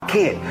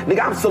can't.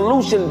 Nigga, I'm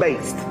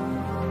solution-based.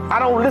 I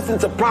don't listen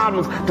to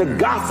problems to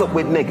gossip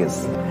with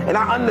niggas. And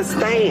I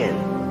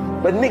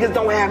understand. But niggas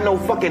don't have no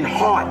fucking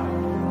heart.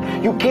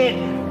 You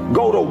can't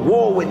go to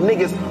war with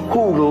niggas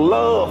who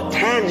love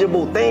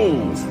tangible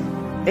things.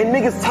 And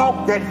niggas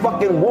talk that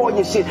fucking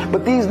warrior shit,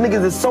 but these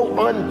niggas is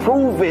so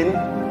unproven.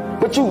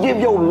 But you give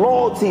your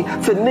loyalty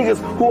to niggas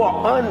who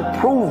are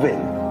unproven,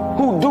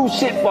 who do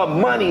shit for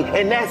money,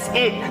 and that's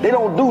it. They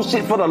don't do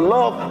shit for the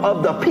love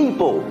of the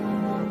people.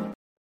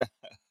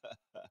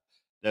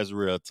 That's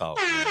real talk,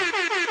 man.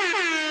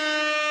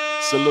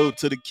 Salute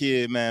to the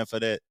kid, man,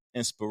 for that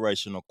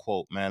inspirational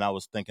quote, man. I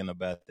was thinking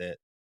about that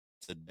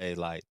today.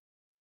 Like,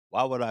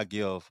 why would I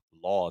give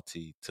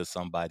loyalty to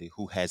somebody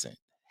who hasn't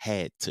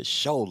had to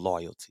show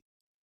loyalty?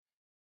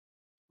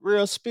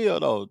 Real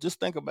spill, though. Just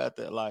think about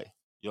that. Like,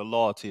 your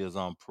loyalty is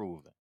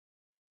unproven.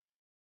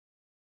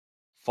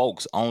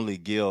 Folks only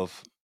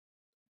give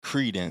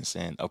credence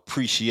and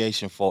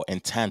appreciation for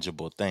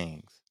intangible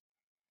things.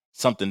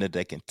 Something that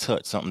they can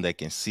touch, something they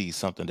can see,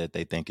 something that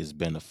they think is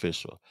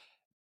beneficial.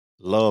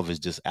 Love is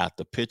just out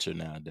the picture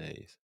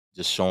nowadays.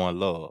 Just showing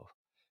love,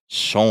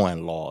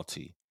 showing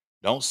loyalty.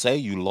 Don't say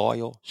you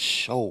loyal,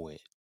 show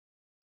it.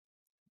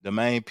 The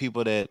main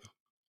people that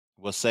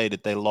will say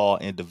that they loyal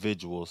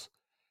individuals,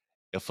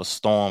 if a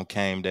storm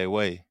came their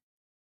way,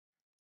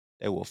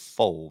 they will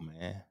fold,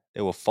 man.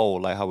 They will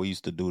fold like how we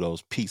used to do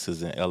those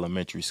pizzas in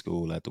elementary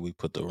school after we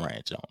put the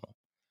ranch on them.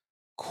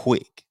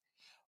 Quick.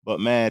 But,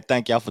 man,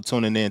 thank y'all for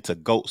tuning in to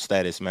GOAT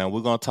Status, man.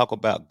 We're going to talk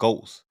about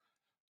GOATs.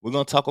 We're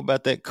going to talk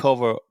about that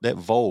cover, that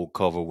Vogue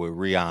cover with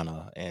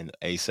Rihanna and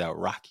A$AP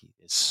Rocky.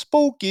 It's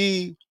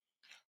spooky.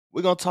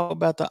 We're going to talk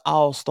about the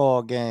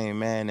All-Star game,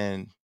 man,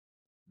 and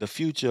the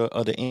future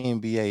of the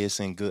NBA is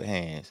in good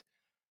hands.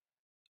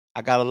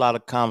 I got a lot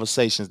of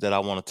conversations that I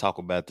want to talk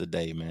about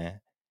today,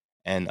 man.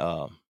 And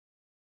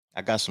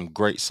I got some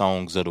great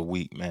songs of the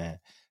week, man.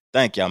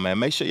 Thank y'all, man.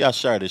 Make sure y'all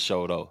share this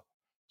show, though.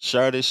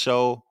 Share this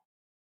show.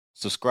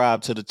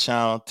 Subscribe to the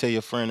channel. Tell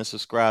your friend to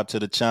subscribe to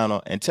the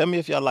channel. And tell me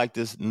if y'all like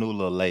this new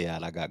little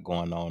layout I got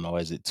going on, or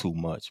is it too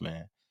much,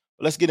 man?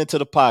 But let's get into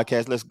the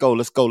podcast. Let's go.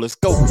 Let's go. Let's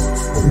go.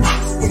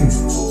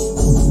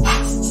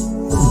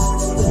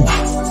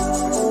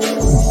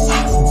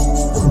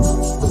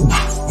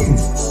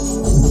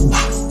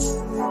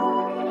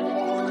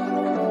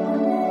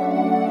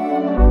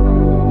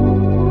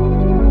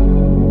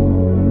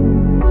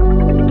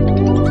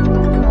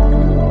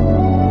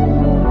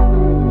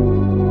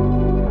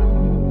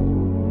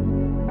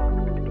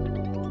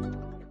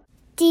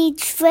 The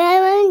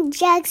Trevor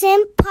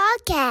Jackson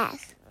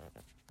Podcast.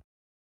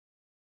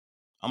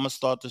 I'm going to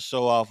start the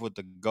show off with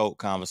the GOAT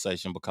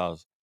conversation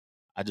because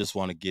I just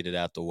want to get it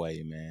out the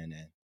way, man,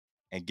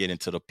 and get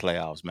into the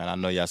playoffs, man. I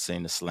know y'all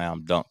seen the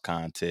slam dunk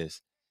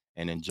contest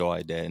and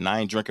enjoyed that. And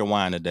I ain't drinking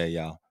wine today,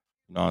 y'all.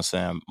 You know what I'm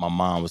saying? My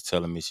mom was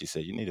telling me, she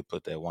said, you need to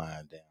put that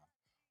wine down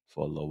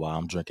for a little while.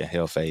 I'm drinking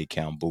Health Aid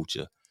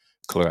Kombucha,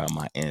 clear out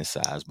my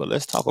insides. But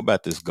let's talk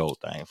about this GOAT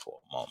thing for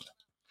a moment,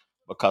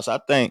 because I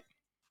think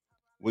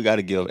we got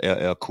to give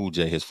LL Cool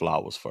J his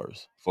flowers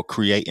first for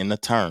creating the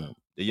term.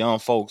 The young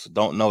folks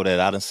don't know that.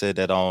 I done said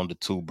that on the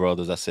Two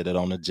Brothers. I said it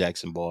on the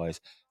Jackson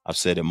Boys. I've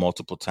said it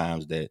multiple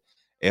times that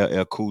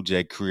LL Cool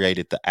J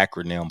created the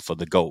acronym for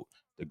the GOAT,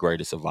 the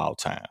greatest of all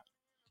time.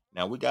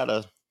 Now, we got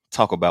to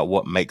talk about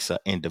what makes an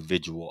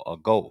individual a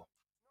GOAT.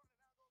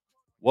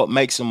 What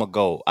makes him a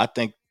GOAT? I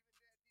think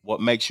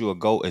what makes you a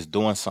GOAT is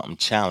doing something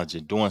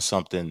challenging, doing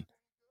something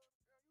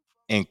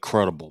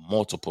incredible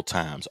multiple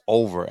times,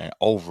 over and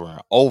over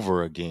and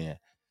over again.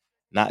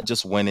 Not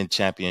just winning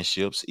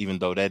championships, even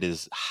though that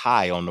is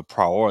high on the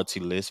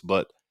priority list,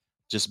 but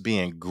just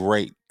being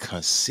great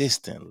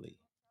consistently.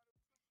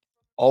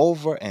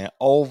 Over and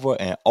over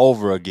and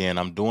over again,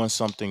 I'm doing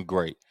something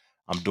great.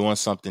 I'm doing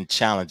something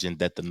challenging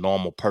that the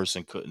normal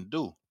person couldn't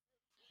do.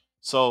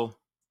 So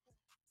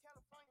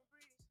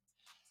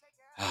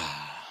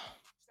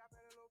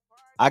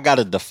I got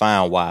to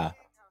define why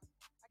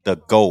the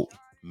GOAT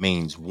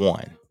means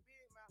one,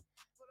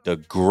 the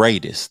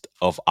greatest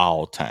of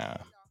all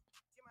time.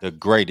 The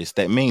greatest.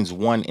 That means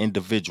one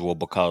individual,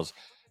 because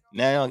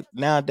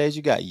nowadays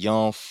you got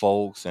young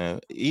folks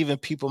and even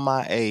people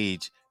my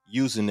age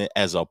using it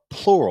as a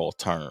plural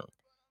term,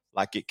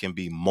 like it can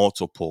be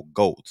multiple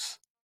GOATs.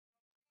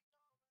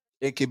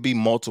 It could be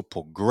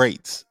multiple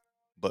greats,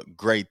 but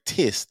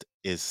greatest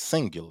is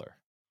singular.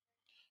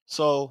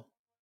 So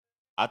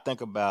I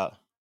think about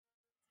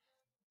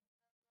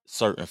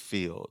certain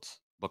fields,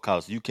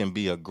 because you can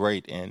be a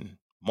great in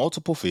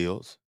multiple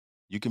fields.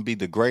 You can be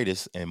the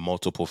greatest in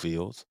multiple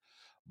fields,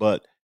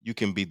 but you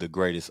can be the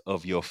greatest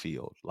of your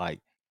field.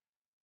 Like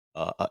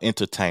an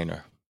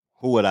entertainer.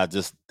 Who would I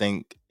just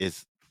think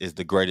is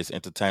the greatest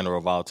entertainer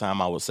of all time?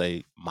 I would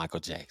say Michael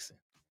Jackson.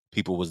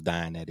 People was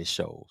dying at his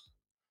shows.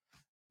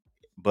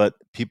 But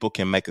people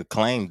can make a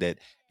claim that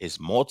it's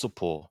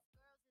multiple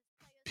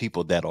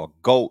people that are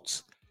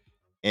GOATs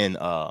in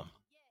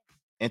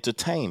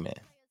entertainment,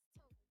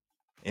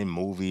 in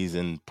movies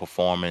and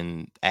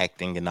performing,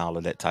 acting, and all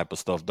of that type of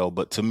stuff, though.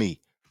 But to me,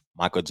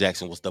 Michael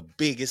Jackson was the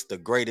biggest, the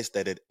greatest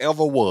that it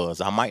ever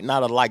was. I might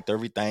not have liked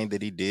everything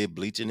that he did,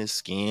 bleaching his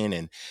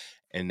skin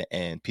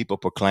and people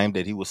proclaimed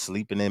that he was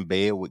sleeping in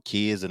bed with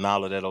kids and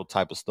all of that old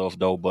type of stuff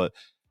though. But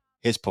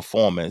his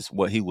performance,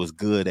 what he was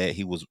good at,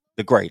 he was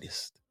the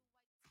greatest.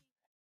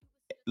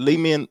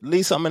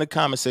 Leave something in the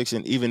comment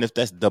section, even if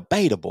that's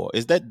debatable.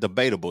 Is that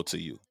debatable to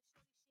you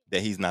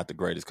that he's not the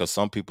greatest? Because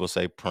some people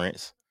say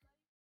Prince,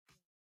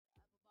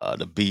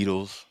 the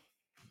Beatles,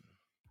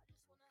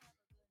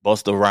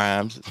 Busta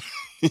Rhymes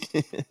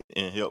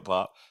in hip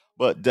hop.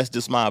 But that's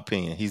just my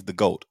opinion. He's the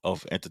GOAT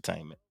of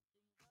entertainment.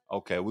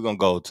 Okay, we're gonna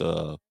go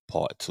to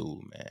part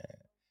 2, man.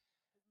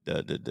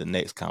 The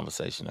next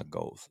conversation that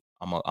goes.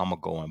 I'm gonna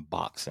go in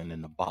boxing,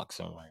 in the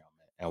boxing realm,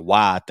 and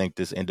why I think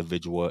this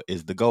individual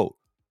is the GOAT.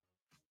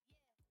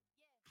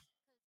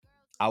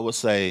 I would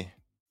say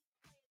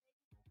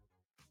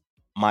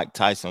Mike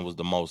Tyson was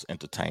the most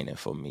entertaining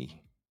for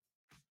me.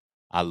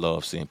 I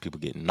love seeing people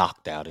get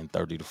knocked out in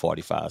 30 to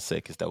 45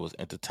 seconds. That was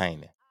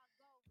entertaining.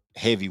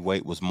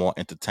 Heavyweight was more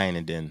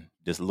entertaining than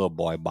this little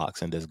boy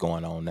boxing that's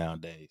going on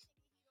nowadays.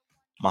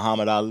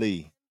 Muhammad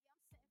Ali,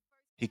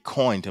 he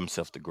coined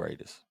himself the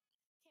greatest.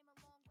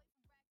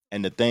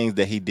 And the things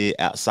that he did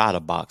outside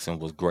of boxing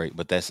was great,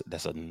 but that's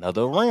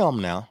another realm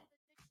now.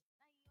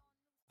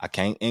 I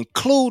can't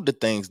include the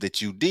things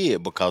that you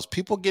did because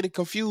people get it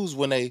confused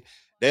when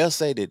they'll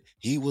say that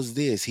he was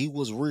this, he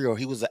was real,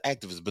 he was an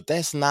activist, but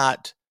that's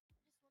not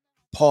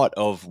part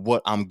of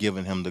what I'm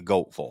giving him the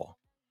GOAT for.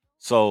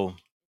 So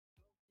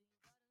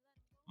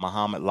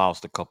Muhammad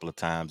lost a couple of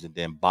times, and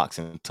then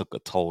boxing took a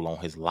toll on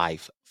his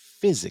life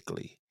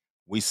physically.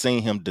 We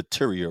seen him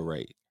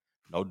deteriorate.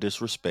 No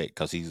disrespect,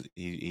 because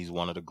he's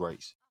one of the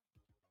greats.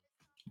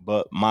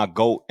 But my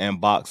GOAT in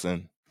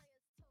boxing,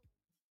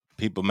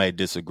 people may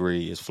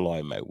disagree, is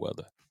Floyd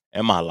Mayweather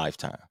in my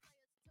lifetime.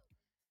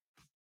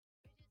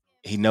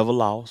 He never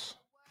lost.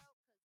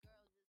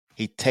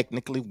 He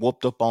technically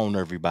whooped up on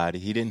everybody.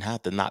 He didn't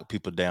have to knock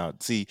people down.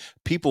 See,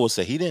 people will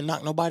say he didn't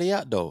knock nobody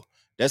out though.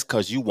 That's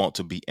because you want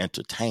to be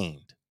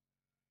entertained.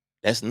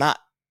 That's not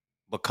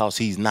because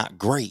he's not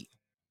great.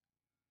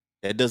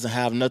 That doesn't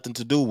have nothing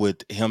to do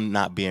with him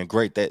not being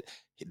great.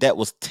 That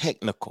was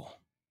technical.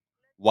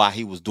 Why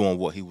he was doing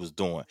what he was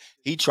doing.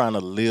 He trying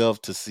to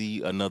live to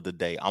see another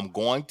day. I'm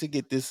going to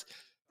get this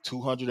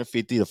 $250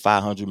 to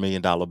 $500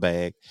 million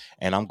bag,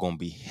 and I'm going to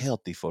be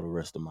healthy for the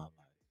rest of my life.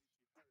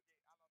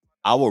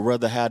 I would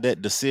rather have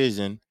that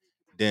decision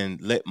than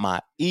let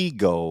my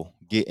ego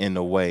get in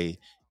the way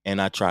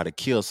and I try to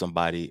kill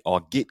somebody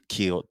or get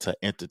killed to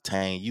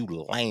entertain you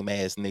lame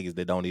ass niggas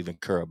that don't even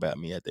care about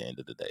me at the end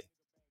of the day.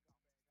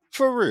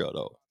 For real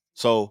though.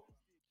 So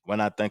when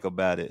I think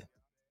about it,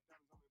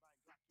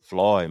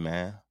 Floyd,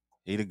 man,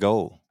 he the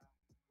GOAT.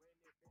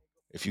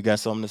 If you got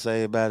something to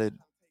say about it,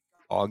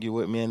 argue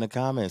with me in the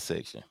comment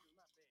section.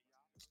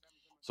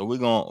 So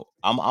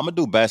I'm gonna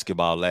do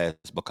basketball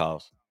last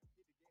because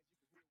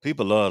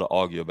people love to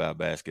argue about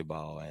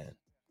basketball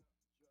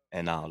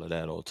and all of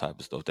that old type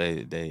of stuff.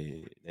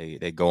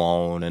 They go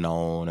on and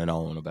on and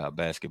on about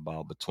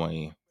basketball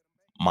between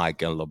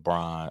Mike and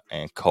LeBron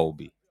and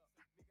Kobe.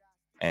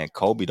 And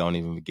Kobe don't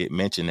even get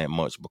mentioned that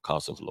much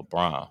because of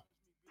LeBron.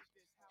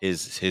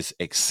 His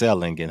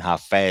excelling and how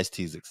fast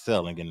he's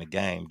excelling in the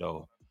game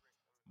though.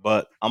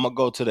 But I'm gonna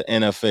go to the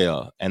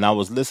NFL, and I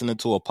was listening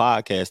to a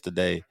podcast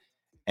today,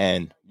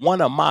 and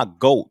one of my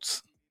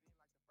GOATs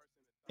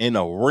in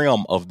a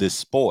realm of this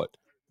sport,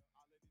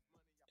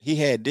 he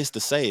had this to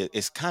say.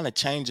 It's kind of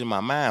changing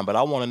my mind, but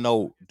I want to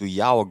know: do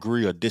y'all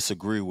agree or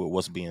disagree with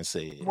what's being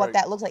said? What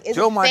that looks like? Is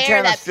Joe it fair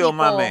Montana's that still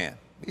my people- man.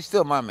 He's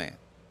still my man.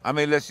 I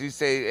mean, let's just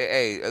say,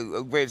 hey,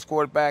 a greatest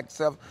quarterback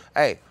stuff.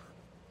 Hey,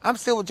 I'm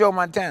still with Joe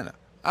Montana.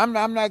 I'm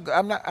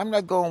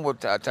not going with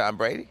Tom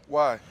Brady.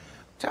 Why?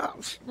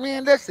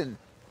 Man, listen.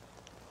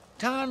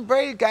 Tom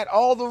Brady got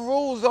all the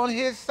rules on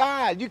his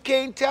side. You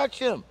can't touch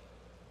him.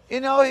 You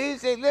know, he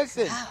said,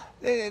 listen,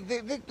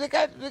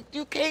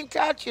 you can't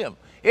touch him.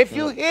 If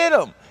you hit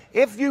him,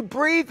 if you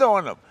breathe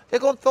on him,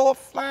 they're going to throw a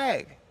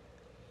flag.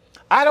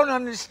 I don't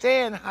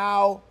understand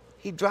how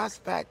he drops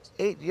back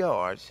 8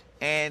 yards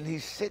and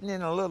he's sitting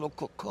in a little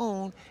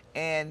cocoon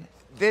and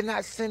they're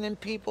not sending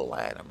people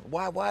at him.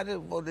 Why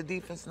the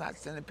defense not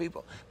sending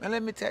people? Man,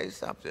 let me tell you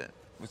something.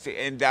 See,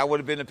 and that would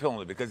have been a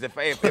penalty because if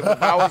I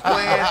was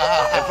playing,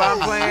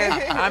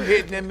 I'm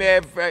hitting him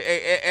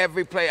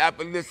every play.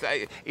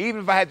 Listen,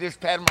 even if I had this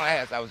pat on my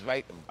ass, I was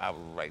right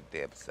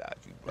there beside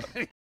you,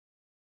 brother.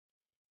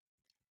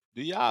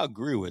 Do y'all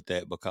agree with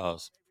that?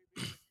 Because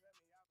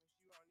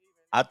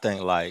I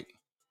think like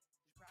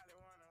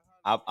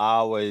I'm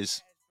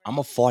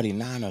a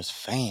 49ers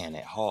fan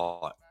at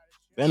heart.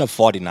 Been a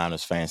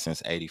 49ers fan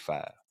since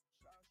 '85.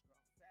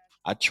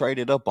 I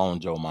traded up on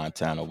Joe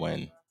Montana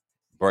when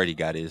Brady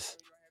got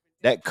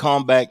that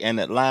comeback in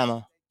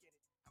Atlanta.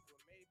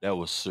 That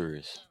was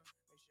serious.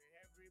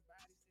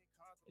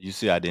 You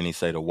see, I didn't even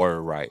say the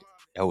word right.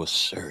 That was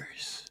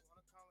serious.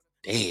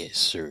 Dead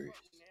serious.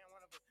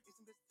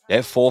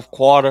 That fourth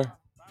quarter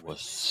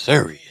was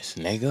serious,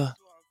 nigga.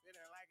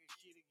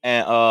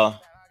 And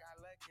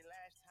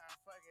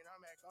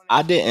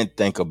I didn't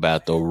think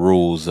about the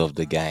rules of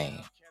the game.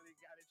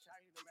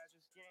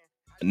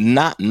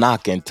 Not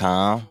knocking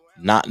Tom,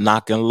 not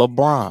knocking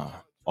LeBron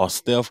or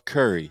Steph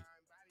Curry,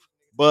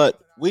 but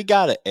we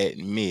gotta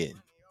admit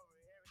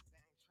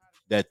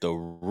that the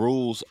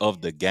rules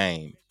of the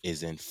game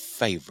is in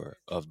favor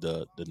of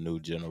the new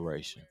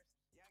generation,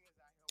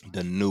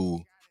 the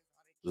new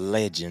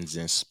legends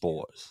in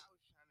sports.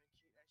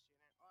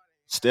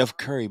 Steph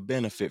Curry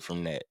benefit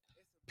from that.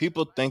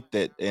 People think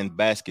that in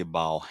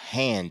basketball,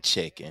 hand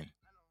checking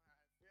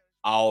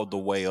all the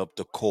way up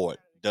the court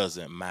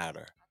doesn't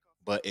matter,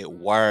 but it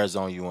wears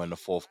on you in the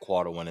fourth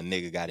quarter when a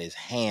nigga got his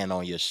hand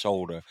on your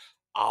shoulder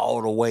all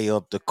the way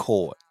up the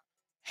court.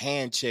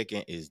 Hand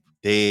checking is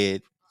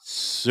dead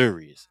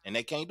serious, and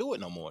they can't do it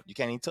no more. You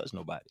can't even touch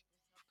nobody.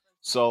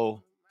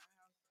 So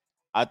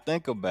I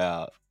think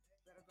about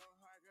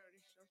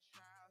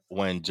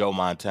when Joe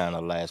Montana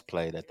last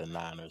played at the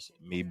Niners,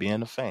 me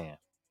being a fan.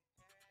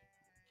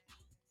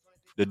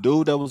 The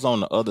dude that was on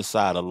the other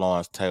side of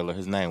Lawrence Taylor,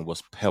 his name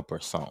was Pepper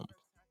something.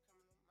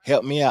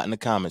 Help me out in the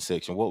comment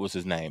section. What was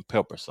his name?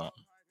 Pepper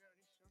something.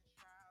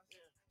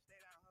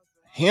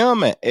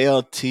 Him and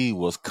LT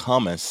was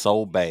coming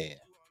so bad.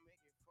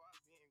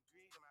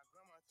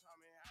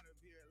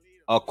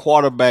 A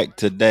quarterback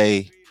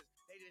today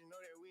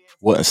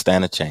wouldn't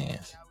stand a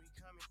chance.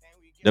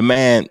 The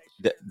man,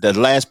 the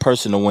last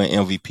person to win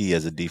MVP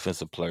as a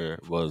defensive player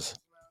was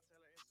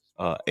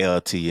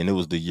LT, and it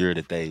was the year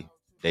that they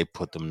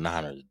put them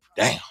Niners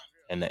down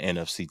in the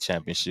NFC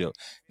Championship.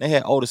 They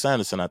had Otis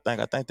Anderson, I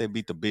think they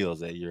beat the Bills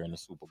that year in the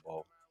Super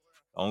Bowl.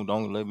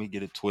 Don't let me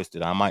get it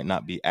twisted. I might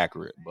not be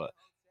accurate, but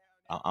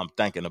I'm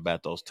thinking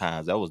about those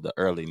times. That was the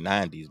early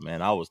 90s,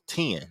 man. I was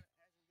 10.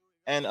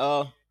 And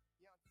I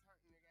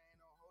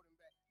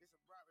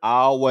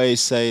always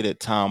say that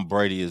Tom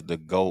Brady is the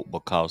GOAT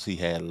because he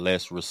had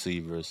less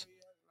receivers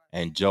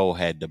and Joe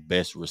had the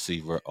best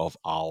receiver of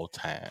all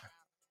time.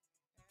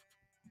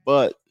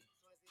 But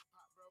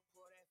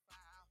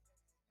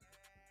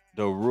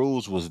the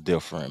rules was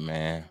different,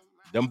 man.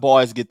 Them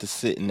boys get to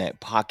sit in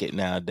that pocket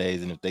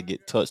nowadays, and if they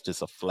get touched,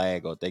 it's a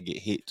flag, or if they get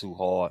hit too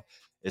hard,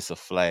 it's a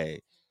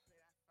flag.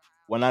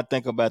 When I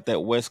think about that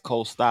West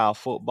Coast style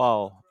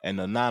football and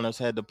the Niners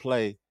had to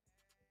play,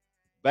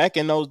 back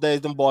in those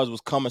days, them boys was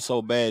coming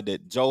so bad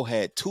that Joe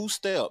had 2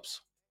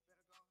 steps.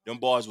 Them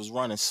boys was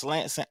running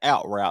slants and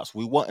out routes.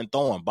 We wasn't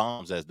throwing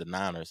bombs as the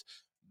Niners.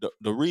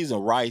 The reason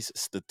Rice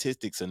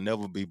statistics will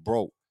never be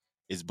broke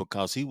is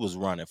because he was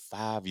running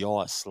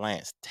 5-yard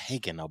slants,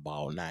 taking the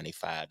ball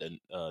 95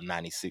 to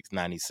 96,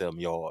 97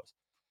 yards.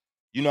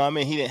 You know what I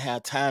mean? He didn't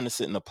have time to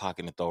sit in the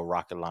pocket and throw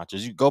rocket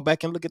launchers. You go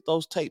back and look at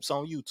those tapes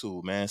on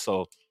YouTube, man.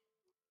 So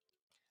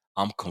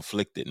I'm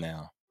conflicted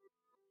now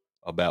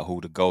about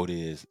who the GOAT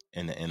is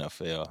in the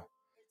NFL.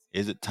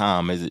 Is it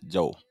Tom? Is it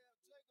Joe?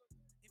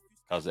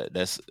 Because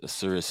that's a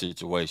serious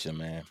situation,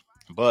 man.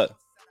 But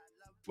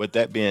with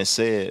that being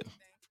said,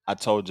 I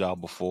told y'all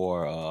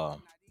before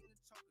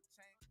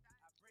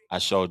I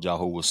showed y'all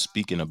who was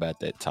speaking about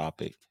that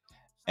topic.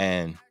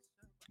 And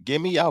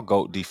give me y'all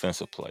GOAT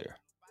defensive player.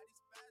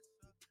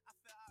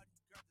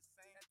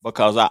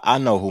 Because I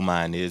know who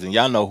mine is, and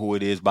y'all know who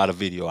it is by the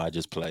video I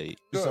just played.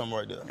 Something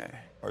right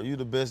there. Are you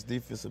the best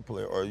defensive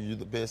player, or are you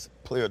the best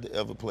player to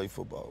ever play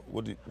football?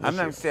 I'm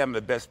not saying I'm the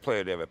best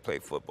player to ever play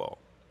football.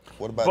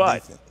 What about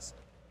But defense?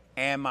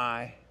 am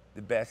I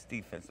the best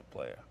defensive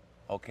player?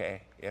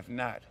 Okay. If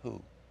not,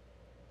 who?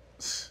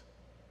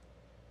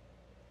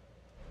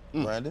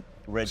 Brandon?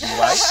 Reggie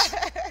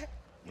White.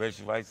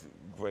 Reggie White's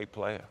a great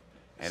player,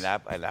 and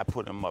I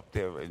put him up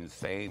there in the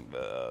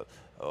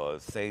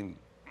same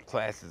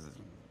classes as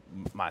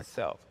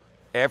myself.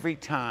 Every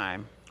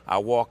time I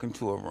walk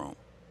into a room,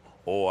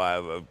 or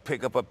I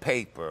pick up a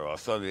paper or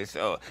something, it's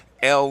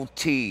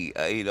LT.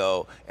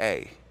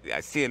 Hey,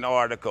 I see an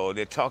article.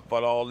 They talk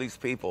about all these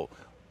people,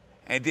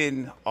 and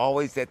then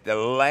always at the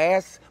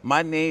last,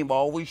 my name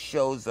always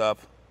shows up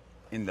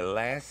in the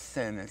last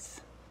sentence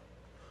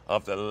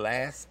of the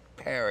last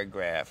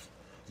paragraph,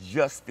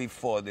 just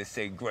before they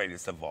say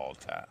greatest of all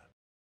time.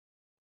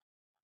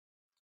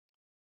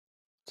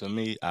 To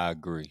me, I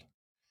agree.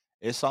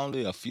 It's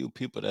only a few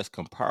people that's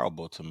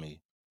comparable to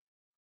me.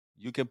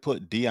 You can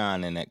put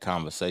Deion in that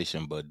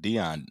conversation, but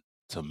Deion,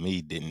 to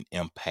me, didn't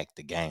impact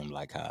the game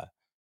like how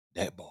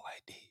that boy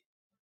did.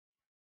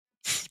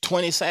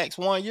 20 sacks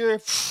 1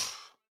 year.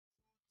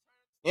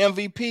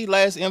 MVP,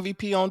 last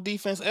MVP on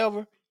defense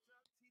ever.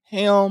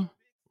 Him,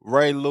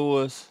 Ray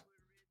Lewis,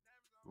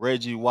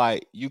 Reggie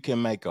White. You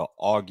can make an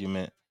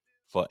argument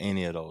for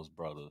any of those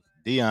brothers.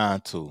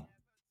 Deion too.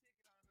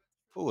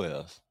 Who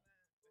else?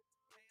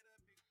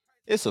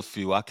 It's a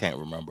few. I can't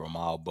remember them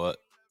all, but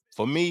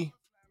for me,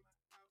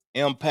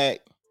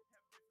 impact,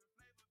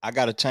 I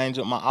got to change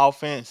up my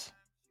offense.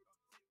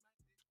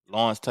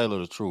 Lawrence Taylor,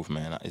 the truth,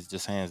 man. It's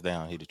just hands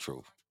down, he the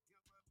truth.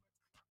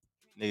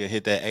 Nigga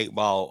hit that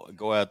 8-ball,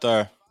 go out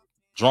there,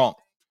 drunk,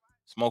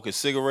 smoking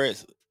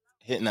cigarettes,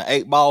 hitting the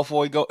 8-ball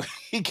before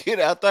he get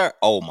out there.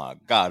 Oh my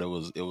God, it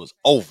was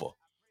over.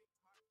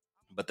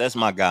 But that's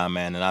my guy,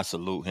 man, and I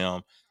salute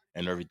him.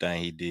 and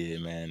everything he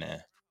did, man.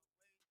 And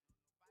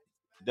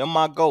them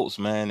my goats,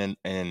 man,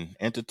 and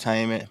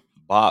entertainment,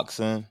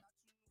 boxing,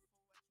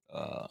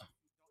 uh,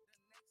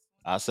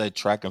 I say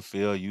track and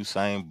field,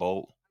 Usain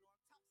Bolt,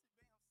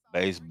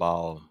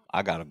 baseball.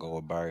 I gotta go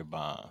with Barry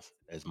Bonds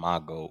as my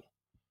goat.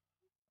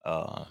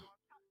 Uh,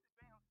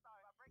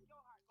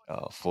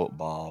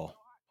 Football.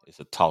 It's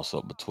a toss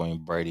up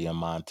between Brady and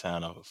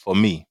Montana for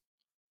me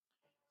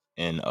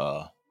in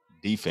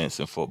defense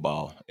in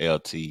football,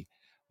 LT.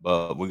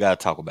 But we gotta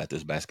talk about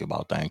this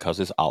basketball thing because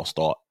it's all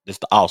star. It's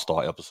the All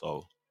Star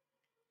episode,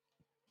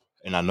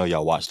 and I know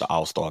y'all watched the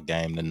All Star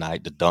game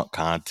tonight, the dunk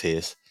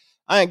contest.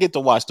 I didn't get to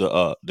watch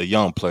the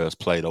young players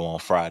play though on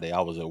Friday.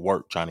 I was at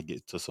work trying to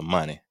get to some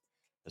money.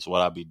 That's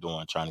what I be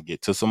doing, trying to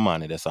get to some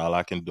money. That's all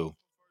I can do.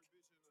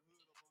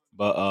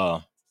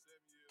 But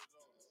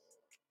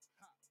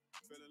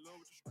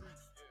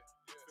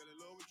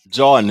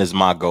Jordan is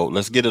my goat.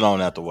 Let's get it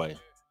on out the way.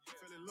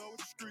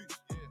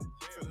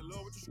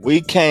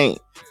 We can't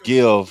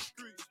give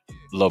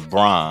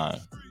LeBron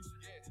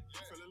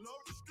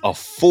a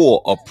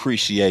full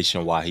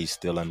appreciation while he's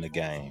still in the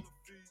game.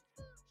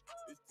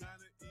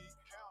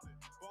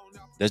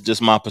 That's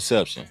just my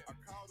perception.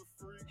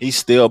 He's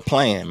still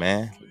playing,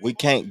 man. We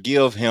can't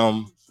give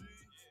him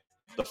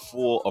the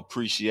full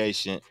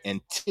appreciation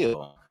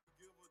until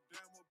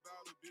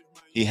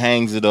he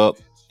hangs it up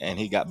and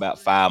he got about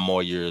 5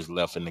 more years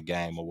left in the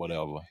game or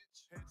whatever.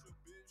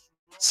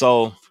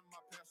 So,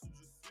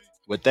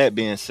 with that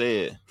being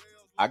said,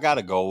 I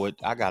gotta go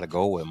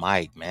with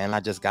Mike, man. I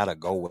just gotta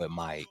go with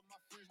Mike.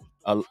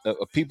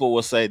 People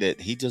will say that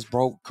he just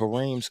broke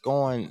Kareem's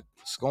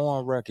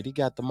scoring record. He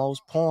got the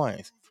most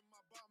points.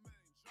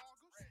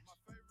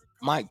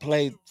 Mike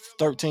played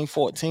 13,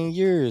 14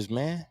 years,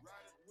 man.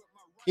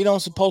 He don't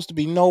supposed to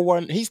be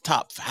nowhere. He's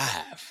top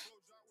 5.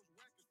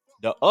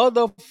 The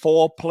other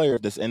 4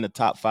 players that's in the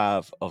top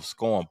 5 of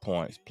scoring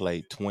points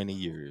played 20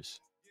 years.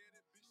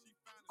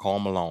 Karl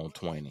Malone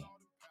 20,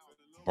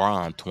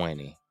 Bron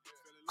 20,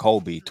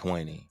 Kobe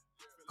 20,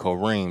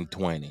 Kareem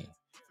 20,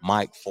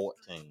 Mike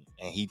 14,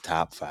 and he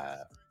top 5.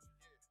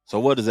 So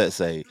what does that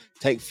say?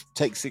 Take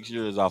 6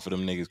 years off of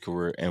them niggas'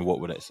 career, and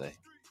what would that say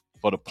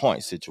for the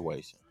point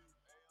situation?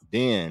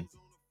 Then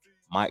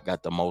Mike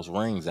got the most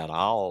rings out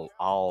of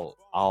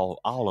all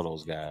of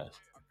those guys.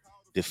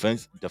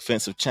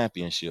 Defensive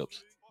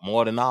championships,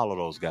 more than all of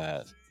those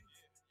guys.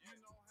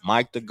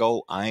 Mike the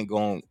GOAT, I ain't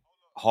gonna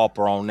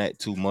harper on that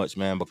too much,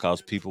 man,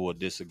 because people will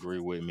disagree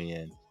with me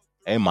and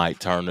they might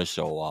turn the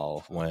show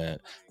off. When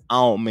I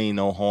don't mean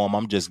no harm,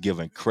 I'm just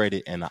giving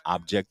credit in an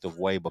objective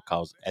way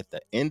because at the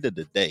end of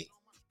the day,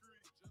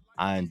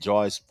 I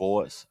enjoy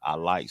sports, I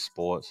like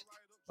sports,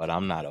 but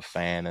I'm not a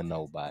fan of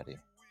nobody.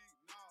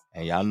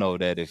 And y'all know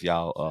that if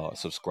y'all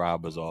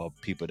subscribers or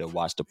people that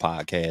watch the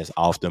podcast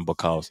often,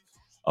 because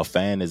a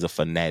fan is a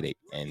fanatic.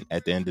 And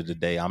at the end of the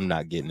day, I'm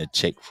not getting a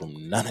check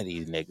from none of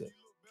these niggas.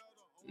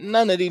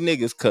 None of these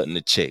niggas cutting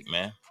the check,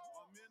 man.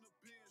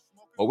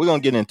 But we're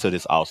going to get into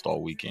this All-Star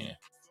weekend.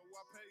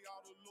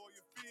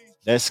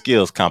 That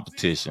skills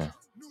competition,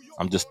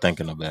 I'm just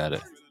thinking about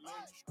it.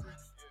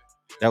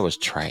 That was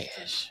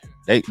trash.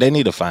 They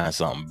need to find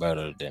something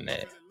better than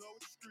that.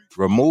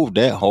 Remove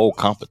that whole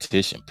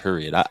competition,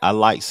 period. I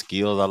like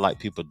skills. I like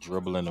people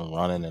dribbling and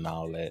running and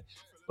all that.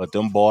 But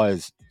them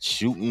boys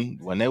shooting,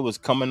 when they was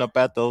coming up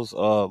at those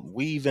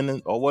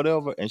weaving or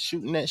whatever and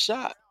shooting that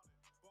shot,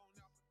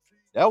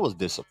 that was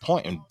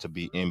disappointing to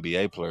be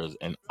NBA players,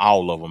 and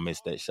all of them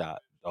missed that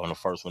shot on the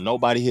first one.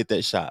 Nobody hit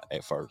that shot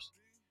at first.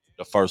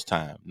 The first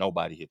time,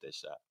 nobody hit that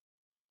shot.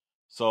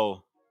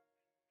 So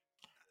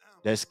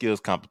that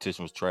skills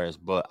competition was trash,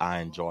 but I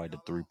enjoyed the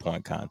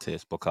 3-point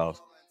contest because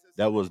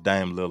that was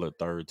Dame Lillard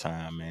third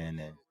time, man,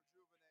 and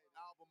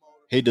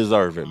he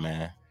deserved it,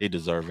 man. He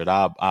deserved it.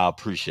 I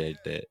appreciate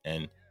that,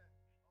 and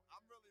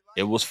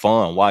it was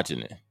fun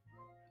watching it.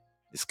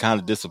 It's kind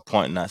of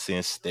disappointing not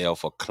seeing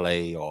Steph or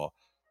Clay or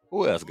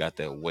who else got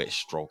that wet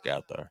stroke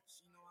out there.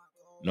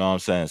 You know what I'm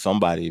saying?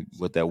 Somebody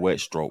with that wet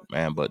stroke,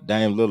 man. But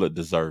Dame Lillard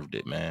deserved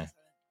it, man.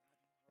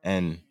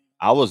 And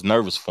I was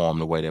nervous for him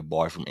the way that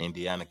boy from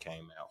Indiana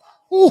came out.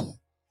 Whew.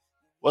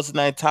 What's his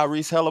name?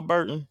 Tyrese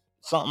Halliburton?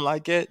 Something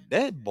like that.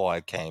 That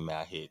boy came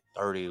out, hit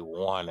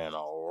 31 in a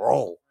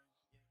row.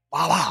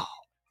 Wow.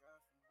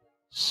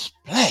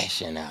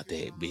 Splashing out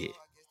that bit.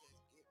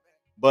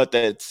 But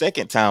that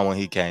second time when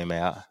he came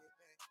out,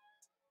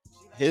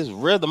 his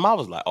rhythm, I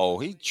was like, oh,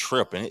 he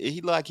tripping.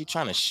 He like he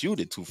trying to shoot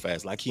it too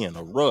fast, like he in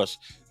a rush.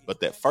 But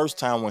that first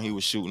time when he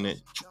was shooting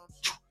it,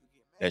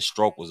 that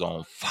stroke was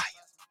on fire.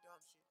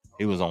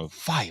 He was on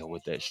fire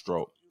with that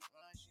stroke.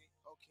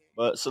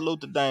 But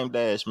salute to Dame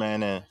Dash,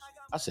 man. And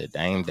I said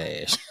Dame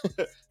Dash.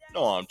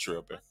 No, I'm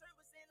tripping.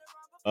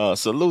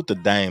 Salute to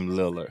Dame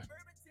Lillard.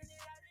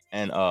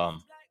 And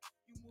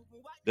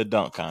the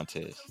dunk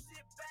contest.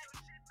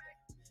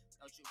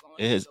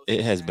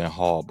 It has been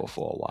horrible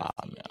for a while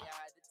now.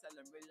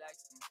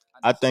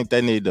 I think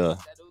they need to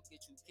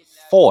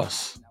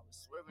force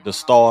the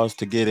stars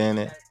to get in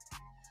it,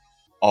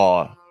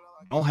 or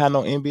don't have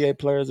no NBA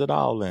players at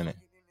all in it.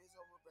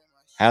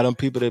 Have them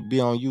people that be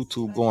on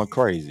YouTube going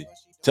crazy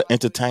to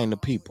entertain the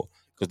people.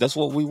 Because that's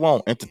what we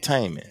want,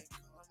 entertainment.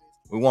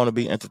 We want to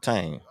be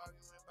entertained.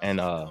 And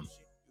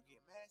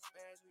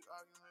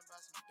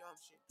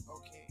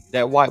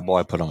that white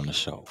boy put on the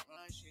show.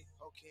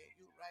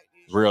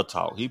 Real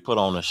talk. He put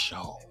on a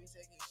show.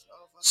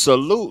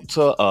 Salute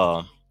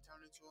to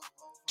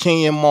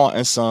Kenyon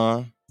Martin's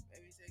son.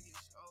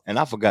 And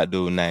I forgot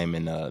dude's name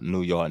in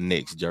New York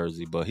Knicks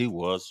jersey, but he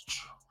was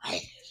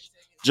trash.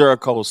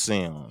 Jericho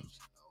Sims.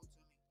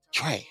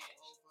 Trash.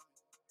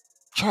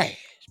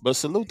 But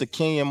salute to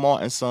Kenyon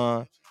Martin's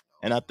son.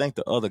 And I think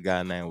the other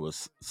guy name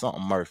was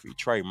something Murphy,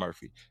 Trey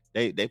Murphy.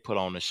 They put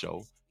on the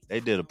show. They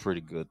did a pretty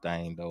good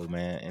thing though,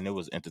 man, and it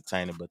was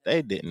entertaining, but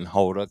they didn't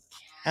hold a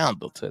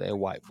candle to that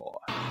white boy.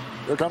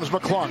 Here comes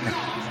McClung.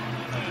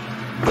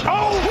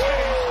 Oh!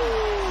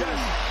 Yes,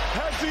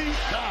 Hezzy.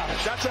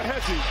 That's a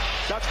Hezzy.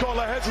 That's called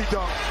a Hezzy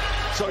dunk.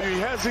 So you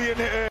Hezzy in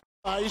the air.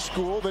 High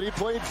school that he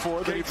played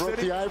for, that he broke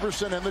the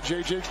Iverson and the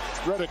J.J.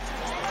 Redick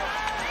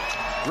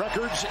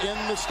records in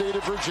the state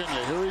of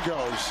Virginia. Here he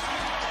goes.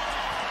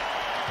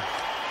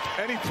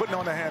 And he's putting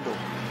on the handle.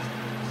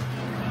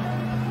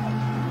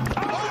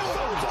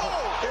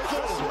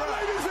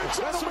 It's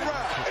a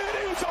wrap. It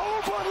is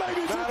over,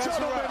 ladies and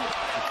gentlemen.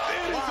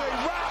 It is a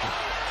wrap.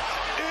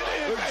 It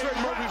is Look at Trey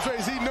Murphy's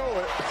face. He know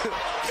it.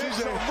 It's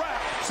a wrap.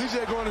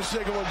 CJ going to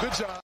shake him up. Good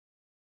job.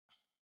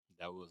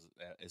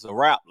 It's a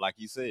wrap, like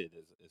you said.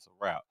 It's a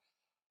wrap.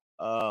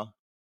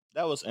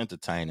 That was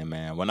entertaining,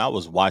 man. When I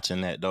was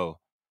watching that though,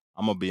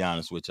 I'm gonna be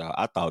honest with y'all.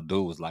 I thought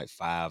dude was like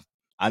 5.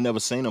 I never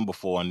seen him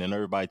before, and then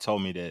everybody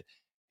told me that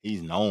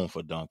he's known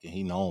for dunking.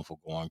 He's known for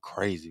going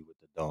crazy with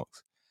the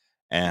dunks.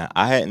 And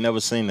I had never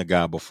seen the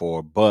guy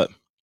before, but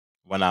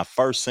when I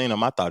first seen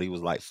him, I thought he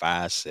was like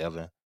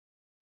 5'7",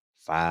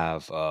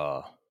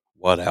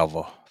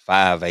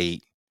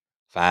 5'8",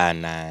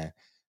 5'9".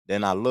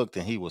 Then I looked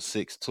and he was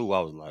 6'2". I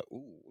was like,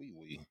 ooh,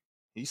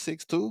 he's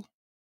 6'2"?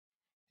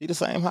 He the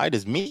same height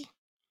as me?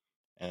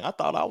 And I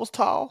thought I was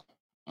tall.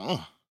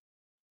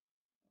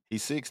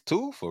 He's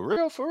 6'2", for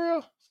real?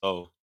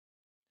 So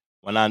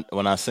when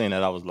I seen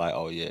that, I was like,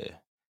 oh yeah,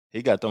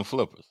 he got them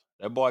flippers.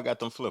 That boy got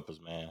them flippers,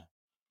 man.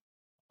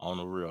 On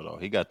the real though,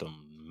 he got them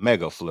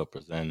mega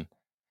flippers, and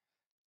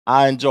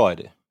I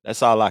enjoyed it.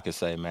 That's all I can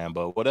say, man.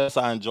 But what else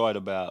I enjoyed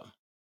about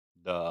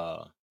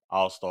the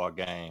All-Star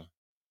game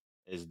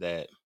is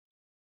that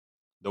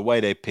the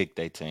way they picked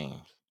their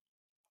teams.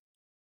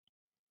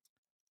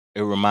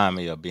 It reminded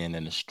me of being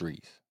in the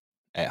streets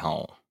at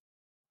home.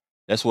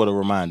 That's what it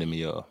reminded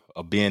me of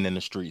being in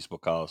the streets,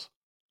 because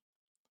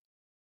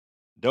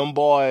them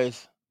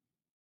boys.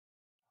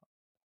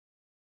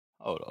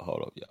 Hold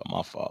up, y'all.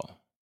 My fault.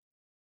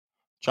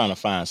 Trying to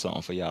find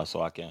something for y'all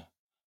so I can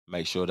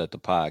make sure that the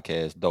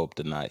podcast dope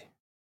tonight.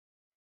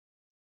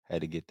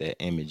 Had to get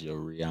that image of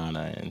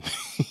Rihanna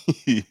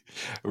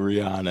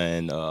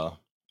and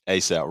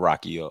ASAP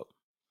Rocky up.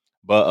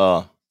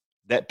 But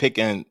that pick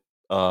and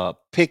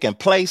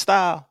play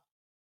style,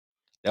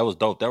 that was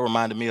dope. That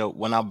reminded me of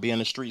when I be in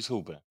the streets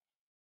hooping.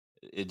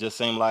 It just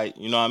seemed like,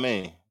 you know what I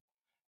mean?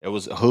 It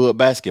was hood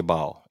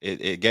basketball.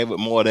 It gave it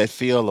more of that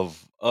feel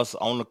of us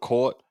on the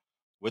court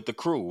with the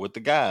crew, with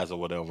the guys or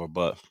whatever.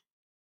 But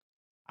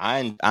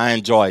I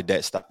enjoyed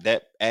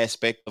that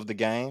aspect of the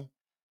game.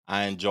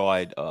 I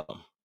enjoyed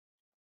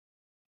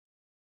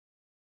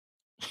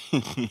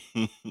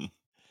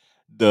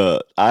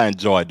I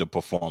enjoyed the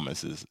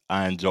performances.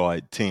 I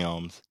enjoyed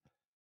Tim's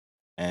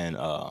and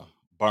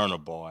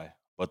Burna Boy.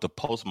 But the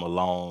Post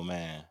Malone,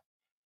 man.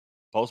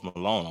 Post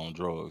Malone on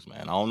drugs,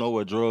 man. I don't know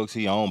what drugs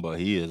he on, but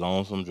he is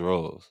on some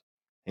drugs.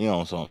 He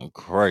on something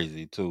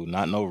crazy too.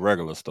 Not no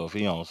regular stuff.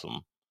 He on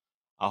some.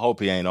 I hope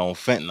he ain't on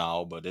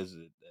fentanyl, but it's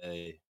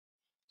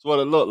what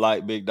it looked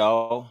like, big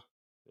dog.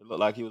 It looked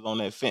like he was on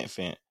that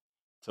fent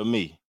to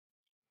me.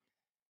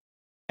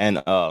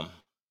 And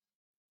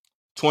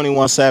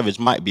 21 Savage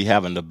might be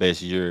having the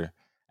best year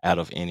out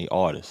of any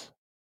artist.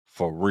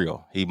 For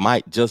real. He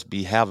might just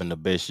be having the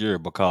best year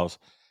because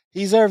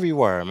he's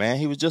everywhere, man.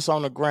 He was just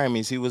on the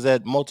Grammys. He was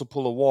at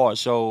multiple award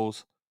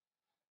shows,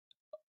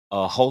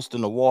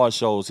 hosting award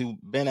shows. He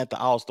been at the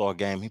All-Star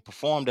game. He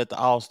performed at the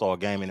All-Star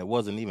game, and it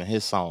wasn't even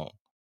his song.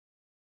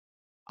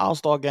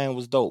 All-Star game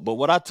was dope. But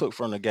what I took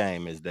from the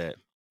game is that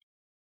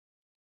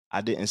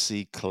I didn't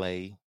see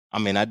Clay.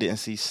 I didn't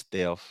see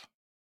Steph.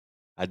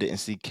 I didn't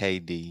see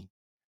KD.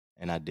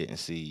 And I didn't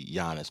see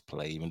Giannis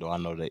play, even though I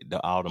know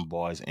that all them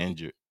boys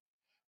injured.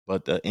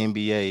 But the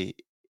NBA,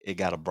 it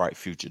got a bright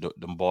future.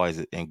 Them boys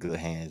are in good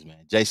hands,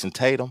 man. Jason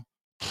Tatum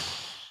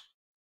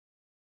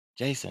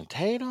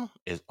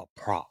is a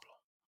problem,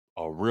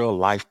 a real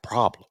life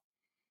problem.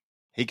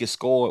 He can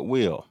score at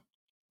will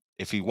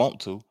if he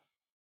want to.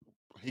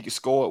 He can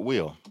score at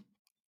will.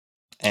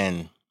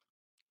 And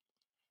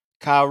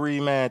Kyrie,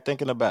 man,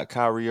 thinking about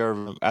Kyrie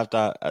Irving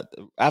after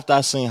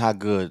I seen how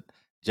good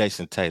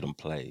Jason Tatum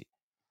played,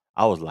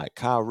 I was like,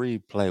 Kyrie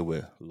play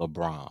with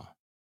LeBron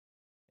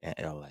in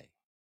LA.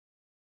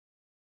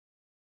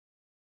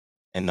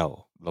 And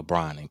no,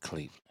 LeBron in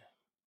Cleveland.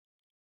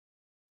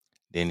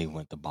 Then he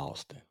went to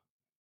Boston.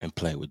 and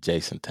played with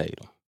Jason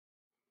Tatum.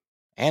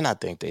 And I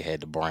think they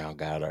had the Brown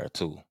guy there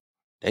too.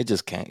 They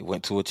just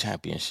went to a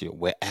championship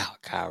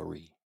without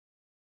Kyrie.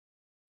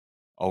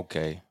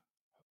 Okay.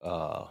 Who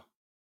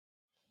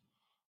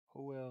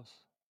else?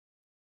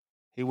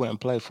 He went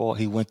and played for.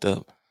 He went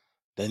to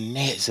the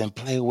Nets and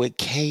played with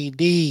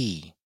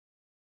KD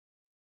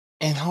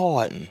and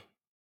Harden.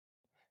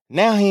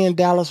 Now he in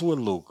Dallas with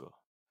Luka.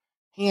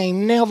 He ain't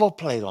never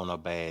played on a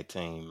bad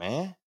team,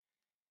 man.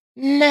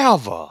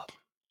 Never.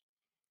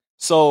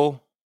 So,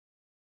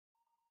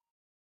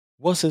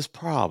 what's his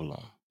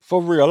problem?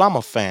 For real, I'm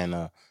a fan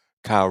of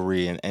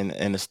Kyrie,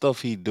 and the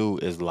stuff he do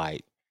is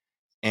like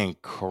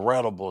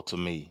incredible to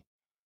me.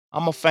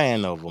 I'm a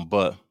fan of him,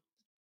 but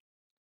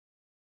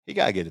he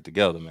gotta get it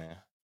together, man.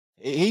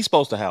 He's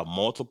supposed to have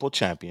multiple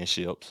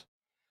championships.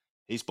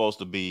 He's supposed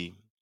to be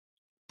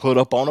put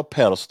up on a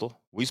pedestal.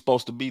 We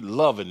supposed to be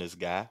loving this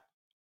guy.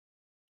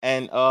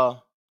 And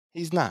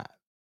he's not.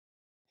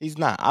 He's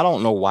not. I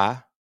don't know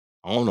why.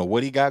 I don't know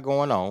what he got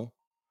going on,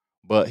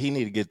 but he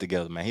need to get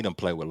together, man. He done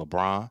play with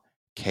LeBron,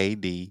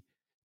 KD,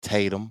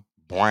 Tatum,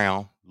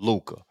 Brown,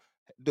 Luka.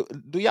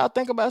 Do y'all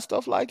think about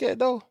stuff like that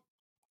though?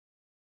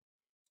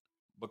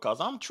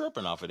 Because I'm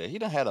tripping off of that. He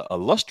done had an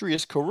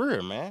illustrious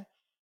career, man,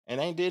 and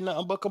ain't did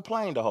nothing but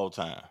complain the whole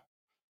time.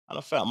 I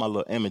done found my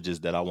little images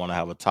that I want to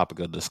have a topic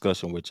of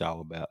discussion with y'all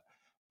about.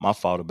 My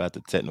fault about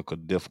the technical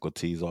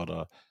difficulties or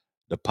the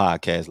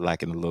podcast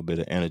lacking a little bit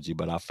of energy,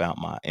 but I found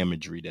my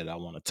imagery that I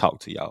want to talk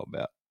to y'all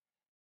about.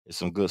 It's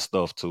some good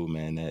stuff too,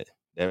 man. That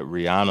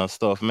Rihanna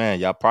stuff, man.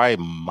 Y'all probably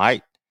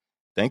might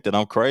think that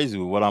I'm crazy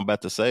with what I'm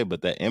about to say,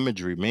 but that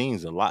imagery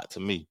means a lot to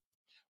me.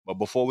 But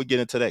before we get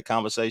into that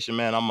conversation,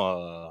 man, I'm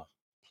gonna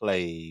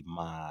play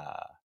my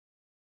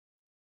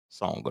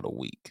song of the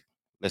week.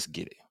 Let's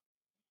get it.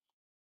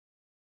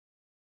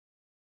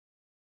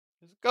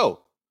 Let's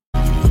go.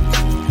 Walk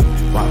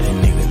that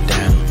nigga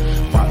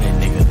down, walk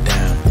that nigga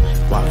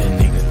down, walk that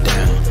nigga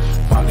down,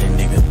 walk that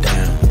nigga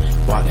down,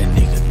 walk that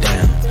nigga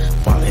down,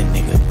 walk that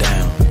nigga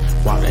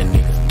down, walk that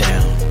nigga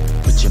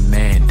down. Put your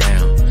man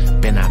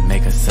down, then I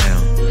make a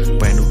sound.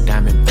 Brand new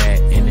diamond bat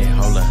in it,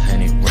 hold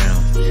 100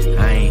 rounds.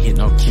 I ain't hit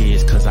no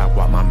kids cause I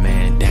walk my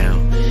man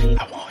down.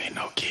 I won't hit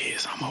no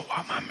kids, I'ma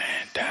walk my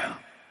man down.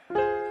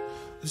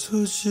 This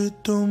whole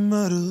shit don't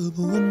matter,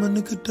 but when my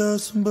nigga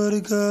died,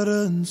 somebody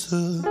gotta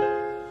answer.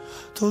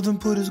 Told him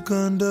put his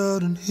gun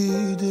down and he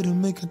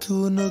didn't make it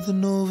to another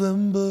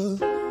November.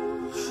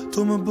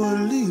 Told my boy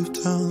to leave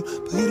town,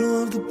 but he don't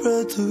have the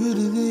bread to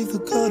really leave the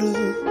gutter.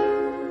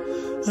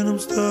 And I'm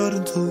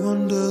starting to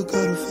wonder,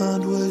 gotta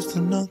find ways to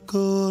not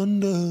go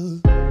under.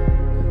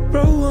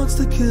 Bro wants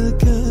to kill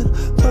again,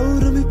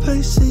 told him be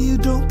patient, you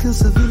don't kill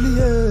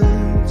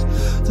civilians.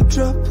 The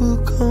drop will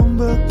come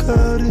back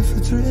out if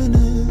it's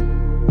raining.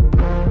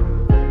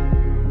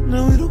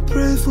 Now we don't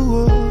pray for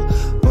war,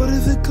 but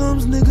if it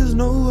comes, niggas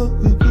know what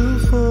we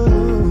built for.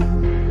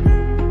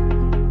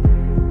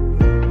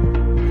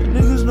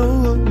 Niggas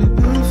know what we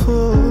built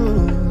for.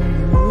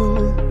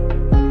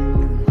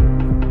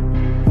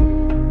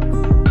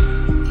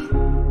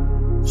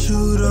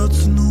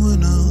 Shootouts in the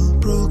winter,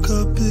 broke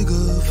up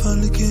bigger,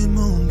 finally came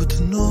home, but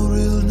to no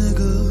real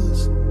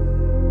niggas.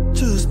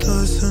 Just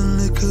ice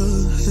and liquor,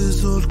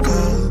 his old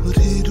girl, but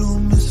he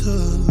don't miss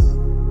her.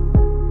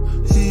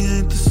 He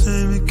ain't the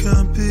same, he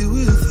can't be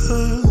with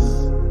her.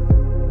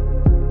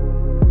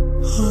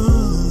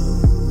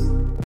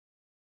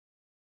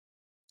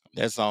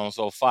 That song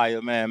so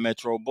fire, man.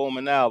 Metro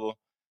Boomin album.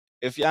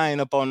 If y'all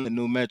ain't up on the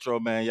new Metro,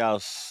 man, y'all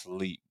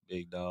sleep,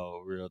 big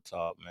dog. Real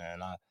talk,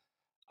 man.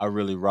 I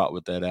really rock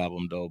with that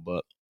album though,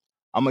 but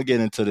I'm gonna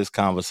get into this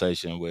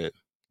conversation with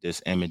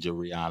this image of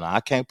Rihanna. I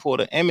can't pull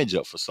the image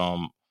up for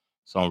some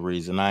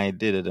reason. I ain't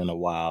did it in a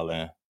while,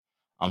 and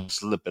I'm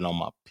slipping on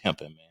my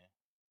pimping, man.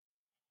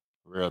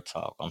 Real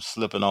talk. I'm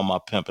slipping on my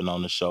pimping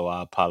on the show.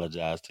 I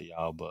apologize to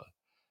y'all, but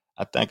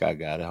I think I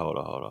got it. Hold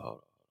on.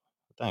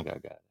 I think I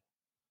got it.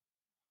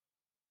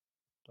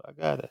 I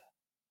got it.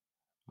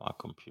 My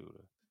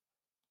computer.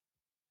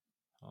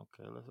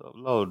 Okay, let's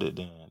upload it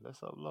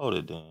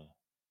then.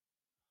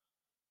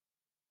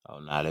 Oh,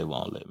 nah, they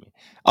won't let me.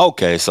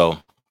 Okay, so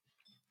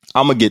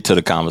I'm going to get to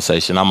the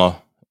conversation. I'm going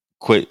to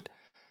quit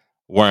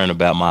worrying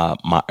about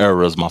my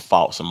errors, my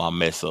faults, and my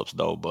mess-ups,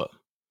 though. But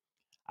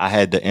I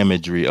had the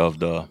imagery of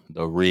the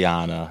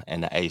Rihanna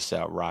and the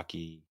A$AP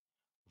Rocky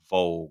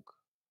Vogue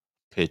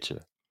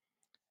picture.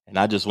 And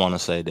I just want to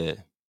say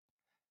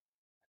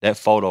that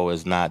photo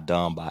is not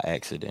done by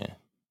accident.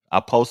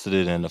 I posted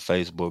it in the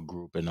Facebook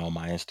group and on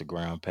my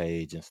Instagram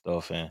page and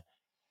stuff,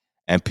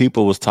 and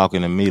people was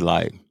talking to me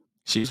like,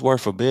 she's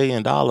worth $1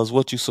 billion.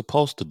 What you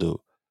supposed to do?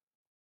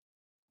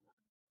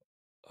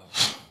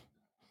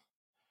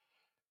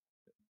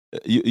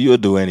 You'll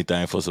do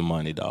anything for some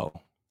money, dog.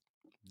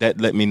 That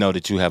let me know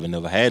that you haven't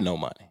never had no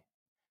money.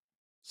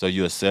 So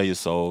you'll sell your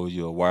soul,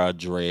 you'll wear a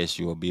dress,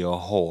 you'll be a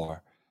whore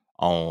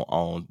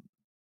on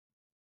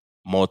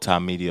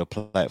multimedia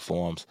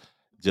platforms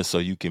just so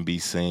you can be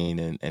seen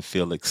and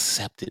feel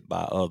accepted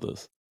by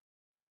others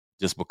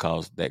just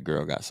because that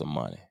girl got some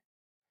money.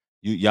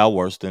 Y'all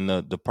worse than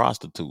the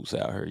prostitutes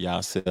out here.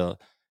 Y'all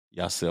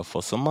sell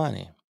for some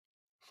money.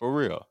 For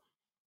real.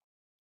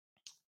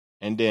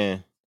 And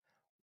then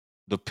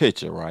the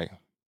picture, right?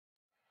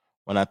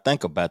 When I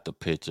think about the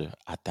picture,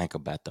 I think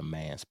about the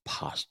man's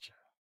posture.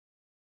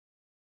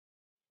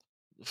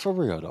 For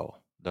real though.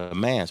 The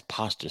man's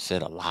posture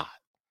said a lot.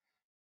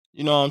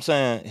 You know what I'm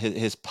saying?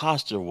 His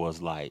posture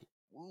was like,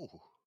 ooh,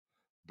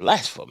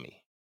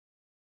 blasphemy.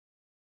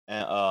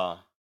 And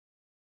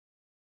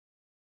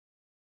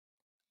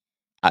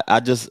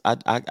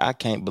I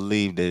can't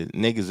believe that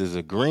niggas is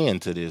agreeing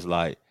to this.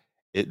 Like,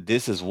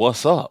 this is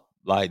what's up.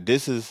 Like,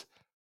 this is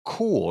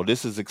cool.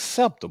 This is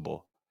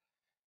acceptable.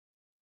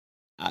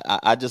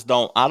 I just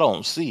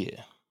don't see it.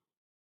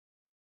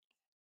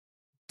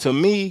 To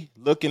me,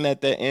 looking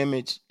at that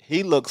image,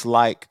 he looks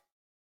like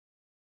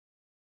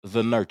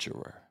the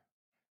nurturer.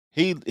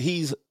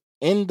 He's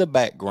in the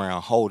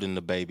background holding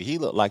the baby. He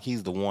looked like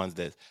he's the ones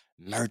that's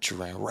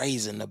nurturing,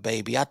 raising the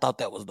baby. I thought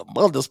that was the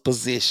mother's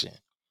position.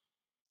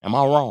 Am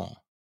I wrong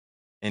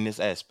in this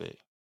aspect?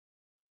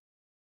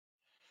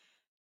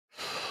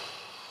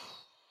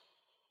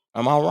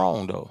 Am I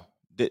wrong though?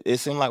 It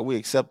seems like we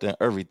accepting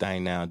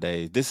everything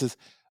nowadays. This is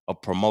a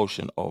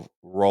promotion of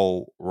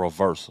role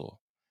reversal.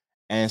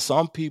 And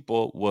some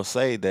people will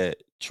say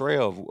that,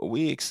 Trev,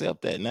 we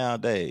accept that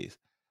nowadays.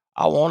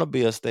 I want to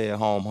be a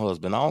stay-at-home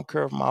husband. I don't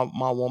care if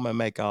my woman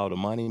make all the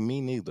money. Me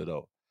neither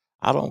though.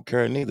 I don't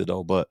care neither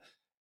though. But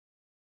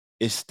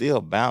it's still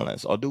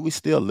balance. Or do we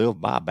still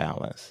live by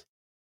balance?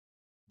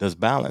 Does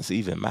balance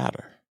even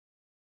matter?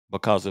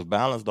 Because if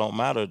balance don't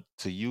matter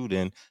to you,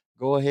 then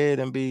go ahead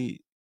and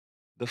be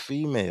the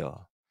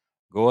female.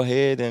 Go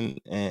ahead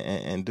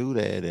and do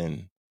that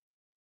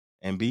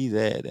and be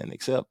that and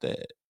accept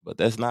that. But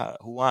that's not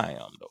who I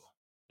am though.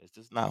 It's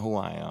just not who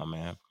I am,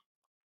 man.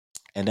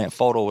 And that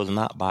photo was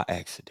not by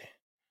accident.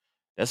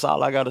 That's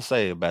all I got to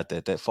say about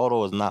that. That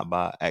photo is not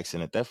by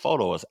accident. That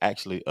photo is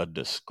actually a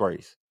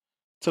disgrace.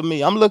 To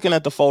me, I'm looking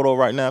at the photo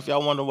right now. If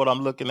y'all wonder what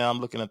I'm looking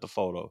at the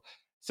photo.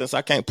 Since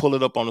I can't pull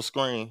it up on the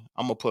screen,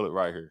 I'm going to pull it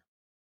right here.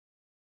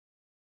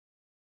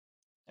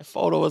 That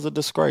photo is a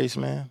disgrace,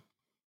 man.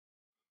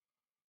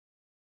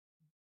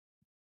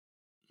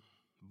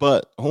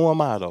 But who am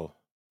I, though?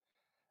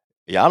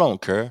 Y'all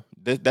don't care.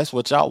 That's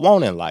what y'all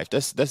want in life.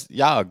 That's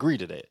y'all agree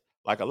to that.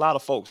 Like, a lot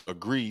of folks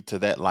agree to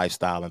that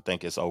lifestyle and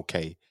think it's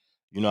okay.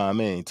 You know what I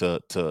mean?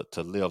 To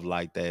live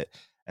like that.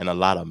 And a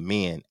lot of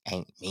men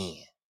ain't men.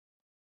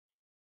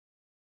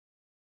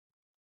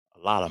 A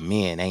lot of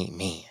men ain't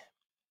men.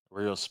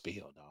 Real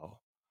spill, dog.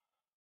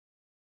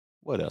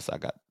 What else I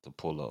got to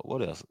pull up?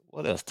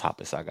 What else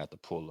topics I got to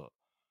pull up?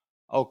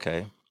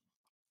 Okay.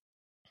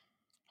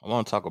 I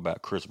want to talk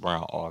about Chris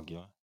Brown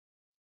arguing.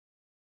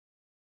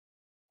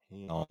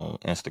 He on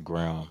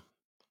Instagram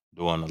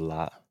doing a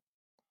lot.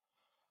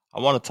 I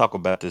want to talk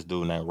about this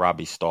dude named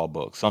Robbie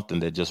Starbucks, something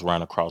that just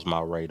ran across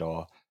my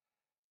radar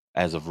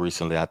as of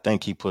recently. I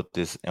think he put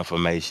this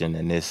information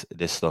and this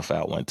stuff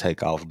out when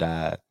Takeoff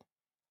died.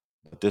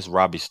 But this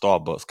Robbie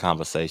Starbucks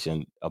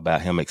conversation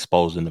about him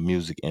exposing the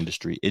music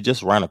industry, it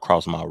just ran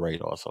across my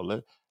radar.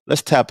 So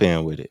let's tap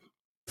in with it.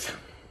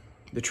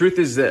 The truth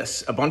is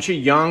this: a bunch of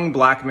young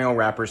black male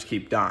rappers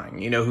keep dying.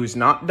 You know who's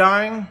not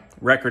dying?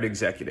 Record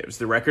executives.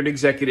 The record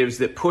executives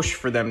that push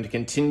for them to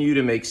continue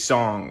to make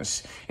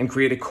songs and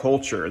create a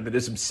culture that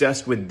is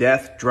obsessed with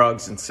death,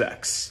 drugs, and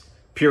sex.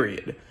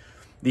 Period.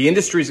 The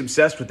industry is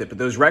obsessed with it, but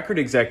those record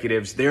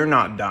executives, they're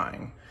not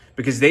dying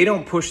because they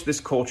don't push this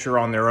culture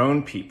on their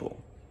own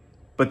people,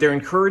 but they're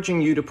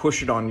encouraging you to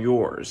push it on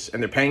yours,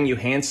 and they're paying you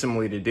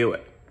handsomely to do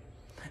it.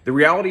 The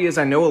reality is,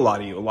 I know a lot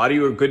of you. A lot of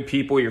you are good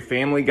people. You're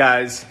family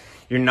guys.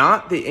 You're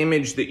not the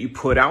image that you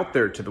put out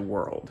there to the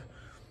world.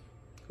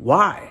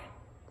 Why?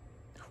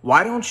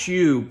 Why don't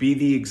you be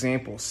the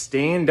example?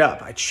 Stand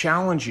up. I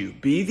challenge you.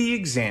 Be the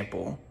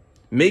example.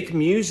 Make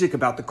music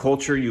about the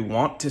culture you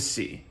want to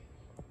see.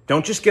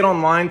 Don't just get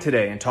online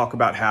today and talk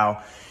about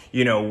how,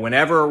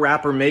 whenever a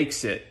rapper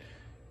makes it,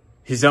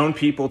 his own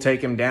people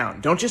take him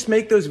down. Don't just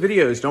make those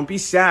videos. Don't be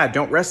sad.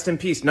 Don't rest in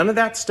peace. None of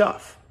that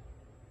stuff.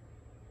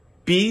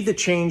 Be the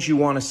change you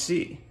want to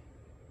see.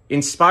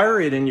 Inspire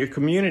it in your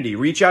community.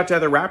 Reach out to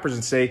other rappers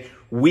and say,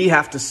 we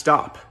have to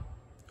stop.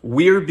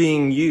 We're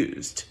being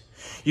used.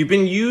 You've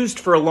been used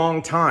for a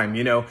long time.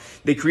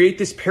 They create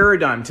this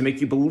paradigm to make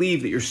you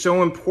believe that you're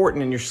so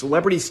important and your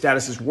celebrity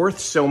status is worth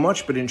so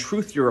much, but in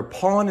truth, you're a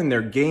pawn in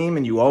their game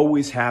and you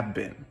always have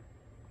been.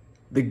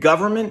 The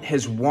government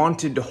has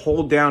wanted to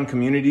hold down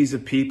communities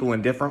of people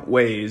in different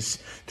ways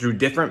through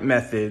different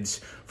methods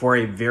for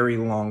a very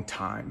long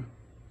time.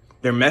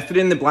 Their method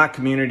in the black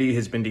community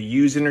has been to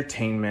use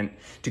entertainment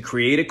to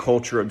create a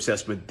culture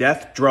obsessed with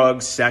death,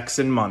 drugs, sex,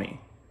 and money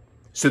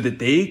so that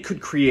they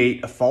could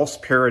create a false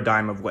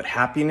paradigm of what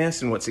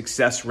happiness and what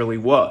success really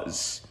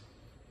was.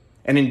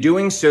 And in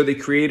doing so, they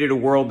created a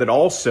world that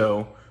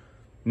also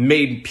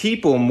made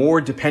people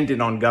more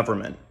dependent on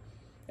government.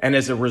 And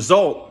as a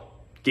result,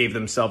 gave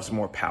themselves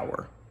more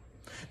power.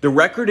 The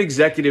record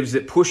executives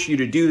that push you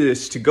to do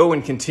this, to go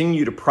and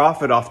continue to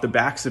profit off the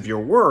backs of your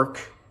work,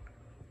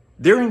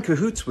 They're in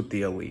cahoots with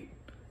the elite.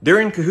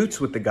 They're in cahoots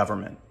with the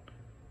government.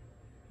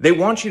 They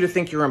want you to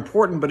think you're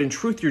important, but in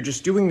truth, you're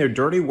just doing their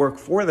dirty work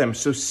for them,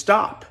 so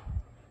stop.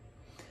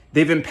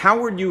 They've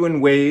empowered you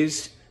in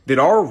ways that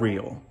are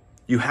real.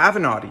 You have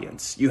an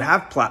audience, you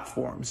have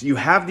platforms, you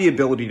have the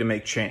ability to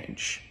make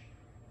change.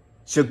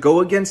 So go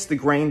against the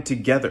grain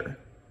together.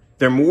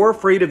 They're more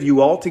afraid of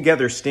you all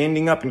together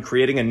standing up and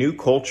creating a new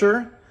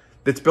culture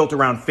that's built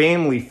around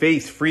family,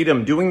 faith,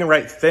 freedom, doing the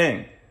right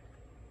thing,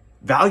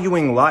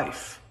 valuing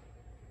life,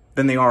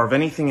 than they are of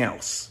anything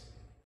else.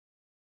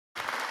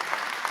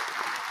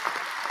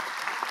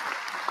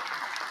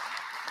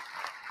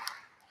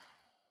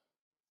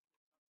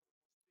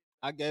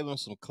 I gave him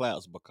some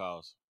claps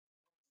because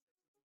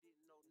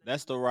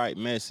that's the right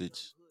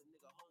message,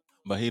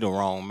 but he the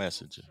wrong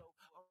messenger.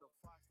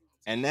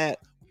 And that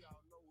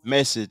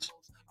message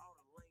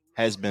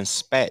has been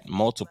spat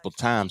multiple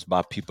times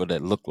by people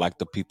that look like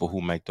the people who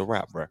make the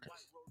rap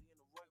records.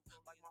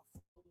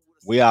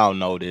 We all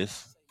know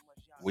this.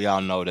 We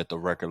all know that the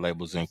record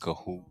label's in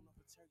cahoot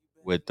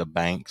with the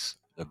banks,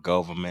 the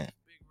government,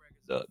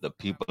 the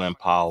people in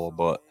power,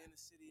 but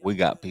we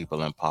got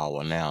people in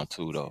power now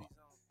too, though.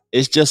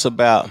 It's just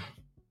about,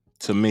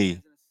 to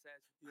me,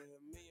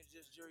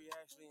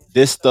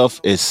 this stuff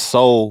is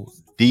so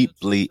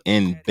deeply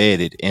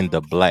embedded in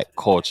the black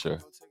culture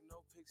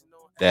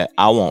that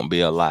I won't be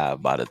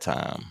alive by the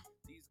time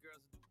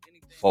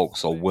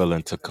folks are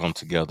willing to come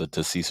together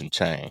to see some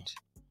change.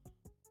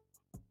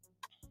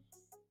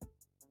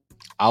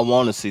 I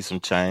want to see some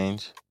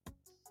change.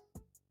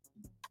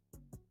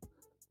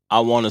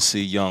 I want to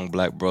see young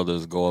black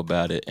brothers go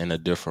about it in a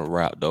different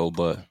route, though,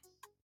 but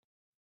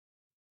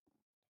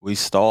we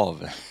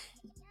starving.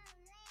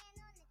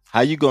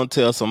 How you gonna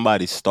tell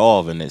somebody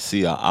starving that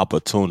see an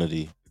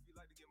opportunity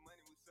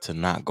to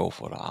not go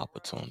for the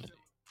opportunity?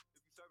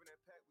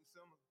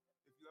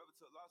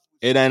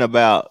 It ain't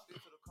about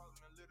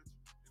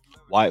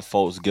white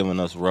folks giving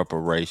us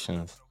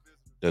reparations,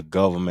 the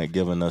government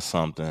giving us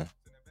something.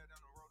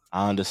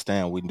 I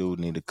understand we do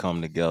need to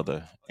come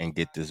together and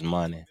get this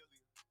money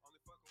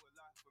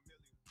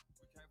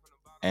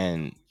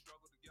and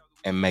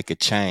make a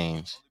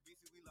change.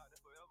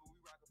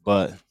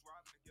 But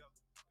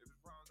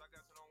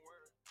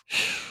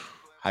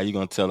how you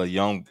gonna tell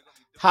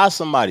how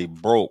somebody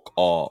broke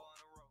or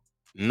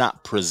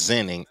not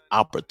presenting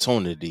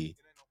opportunity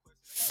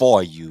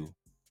for you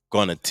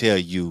gonna tell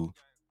you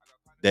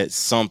that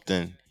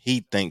something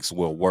he thinks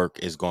will work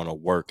is gonna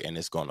work and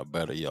it's gonna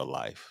better your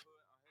life?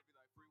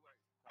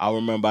 I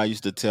remember I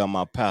used to tell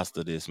my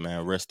pastor this,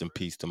 man, rest in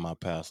peace to my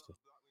pastor.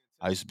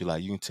 I used to be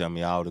like, you can tell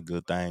me all the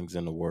good things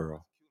in the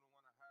world,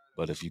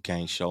 but if you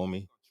can't show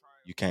me,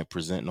 you can't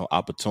present no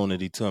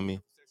opportunity to me,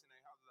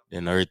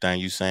 then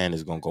everything you saying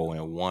is going to go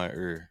in one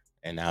ear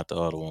and out the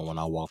other one when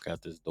I walk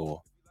out this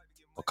door,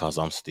 because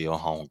I'm still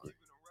hungry.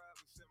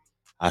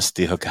 I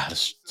still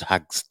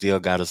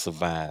gotta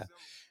survive.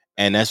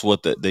 And that's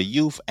what the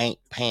youth ain't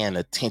paying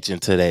attention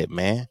to that,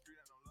 man.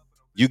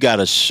 You got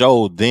to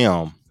show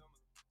them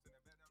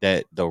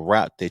that the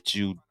route that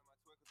you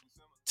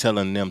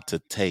telling them to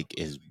take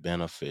is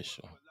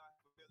beneficial.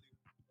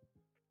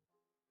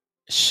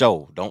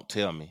 Show, don't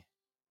tell me.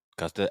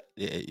 Because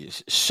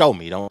show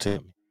me, don't tell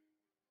me.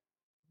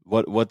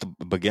 What the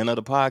beginning of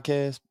the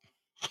podcast?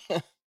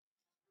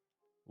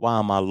 Why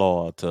am I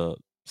loyal to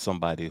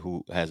somebody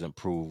who hasn't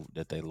proved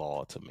that they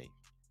loyal to me?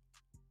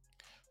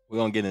 We're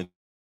gonna get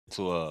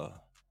into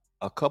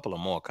a couple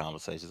of more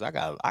conversations. I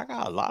got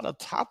a lot of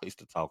topics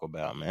to talk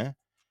about, man.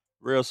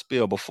 Real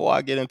spill. Before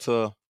I get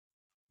into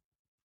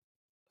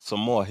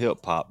some more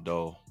hip hop,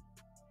 though,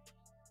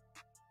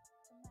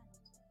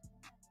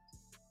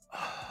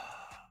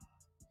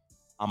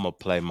 I'm gonna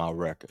play my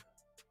record.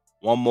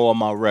 One more of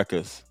my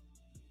records,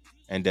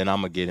 and then I'm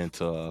gonna get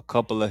into a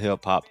couple of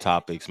hip hop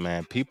topics,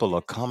 man. People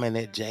are coming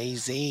at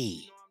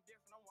Jay-Z,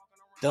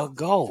 the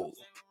GOAT,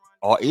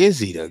 or is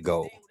he the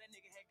GOAT?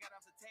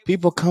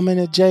 People coming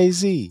at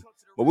Jay-Z,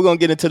 but we're gonna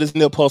get into this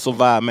Nip Hussle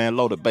vibe, man.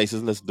 Loaded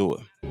bases, let's do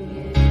it.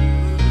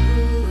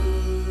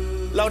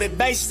 Loaded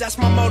bases, that's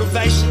my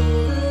motivation.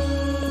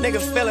 A nigga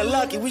feeling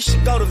lucky, we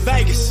should go to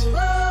Vegas.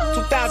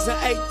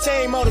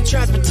 2018 motor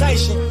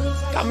transportation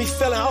got me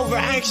feeling over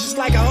anxious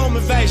like a home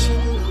invasion.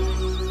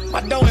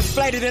 My dough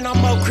inflated and I'm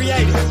more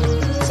creative.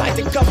 Signed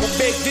a couple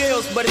big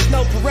deals, but it's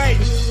no parade.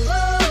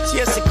 See,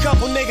 it's a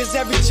couple niggas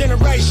every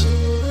generation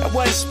that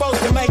wasn't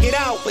supposed to make it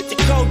out, but they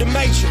code the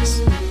matrix.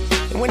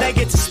 And when they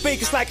get to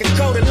speak, it's like a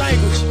coded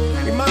language.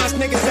 Reminds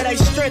niggas that they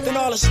strength and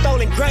all the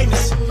stolen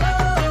greatness.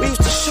 We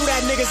used to shoot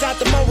at niggas at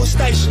the mobile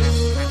station.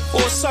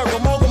 Full circle,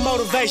 mogul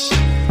motivation.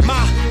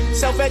 My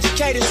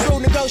self-educated,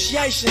 shrewd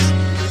negotiations.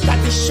 Got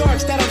these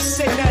sharks that I'm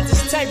sitting at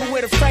this table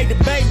with, afraid to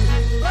bait me.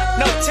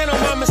 No 10 on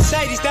my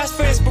Mercedes, that's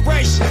for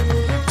inspiration.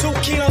 2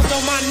 kilos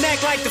on my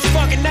neck like the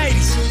fucking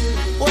 80s.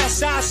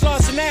 Westside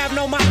Slauson Ave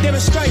know my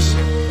demonstration.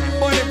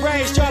 Born and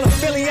raised, y'all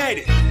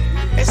affiliated.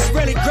 It's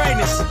really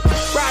greatness.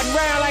 Riding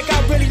around like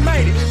I really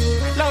made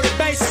it. Loaded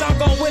bases, I'm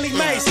gon' Willie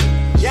Mason.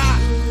 Yeah.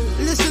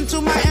 Listen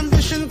to my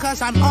ambition,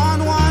 cause I'm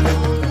on one.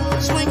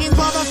 Swinging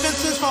for the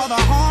fences for the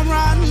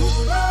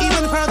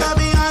further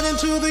beyond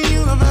into the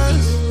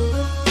universe.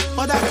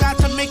 But I've got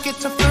to make it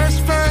to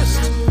first.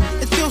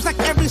 It feels like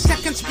every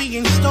second's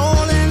being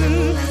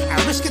stolen.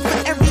 I risk it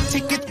for every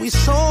ticket we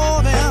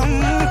sold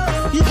them.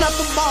 You got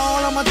the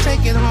ball, I'ma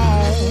take it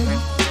home.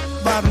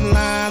 Bottom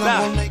line,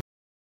 I'm gonna make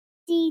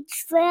The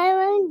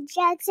Trevor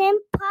Jackson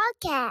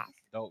Podcast.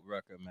 Dope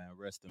record, man.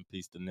 Rest in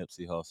peace to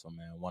Nipsey Hussle,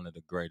 man. One of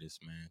the greatest,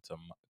 man,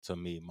 to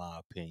me, my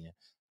opinion.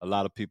 A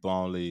lot of people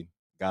only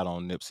got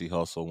on Nipsey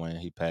Hussle when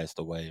he passed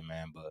away,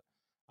 man, but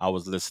I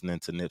was listening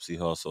to Nipsey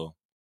Hussle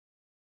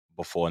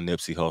before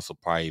Nipsey Hussle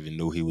probably even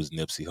knew he was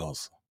Nipsey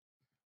Hussle.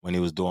 When he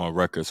was doing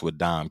records with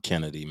Dom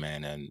Kennedy,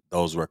 man, and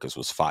those records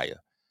was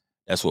fire.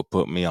 That's what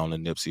put me on the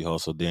Nipsey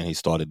Hussle. Then he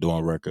started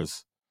doing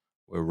records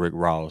with Rick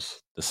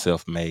Ross, the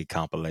self-made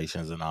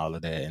compilations and all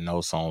of that, and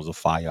those songs are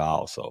fire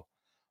also.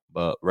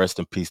 But rest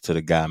in peace to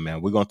the guy,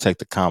 man. We're going to take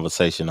the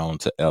conversation on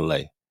to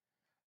L.A.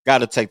 Got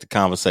to take the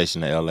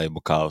conversation to L.A.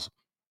 because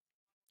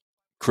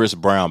Chris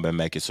Brown been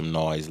making some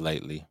noise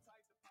lately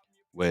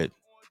with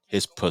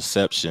his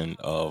perception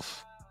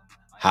of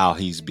how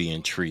he's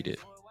being treated.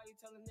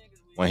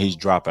 When he's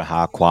dropping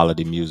high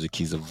quality music,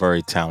 he's a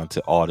very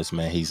talented artist,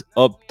 man. He's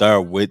up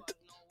there with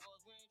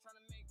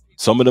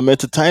some of them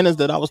entertainers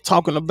that I was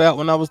talking about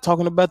when I was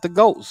talking about the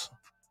GOATs.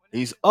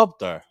 He's up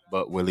there,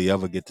 but will he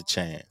ever get the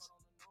chance?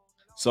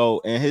 So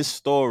in his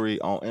story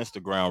on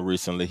Instagram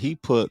recently, he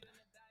put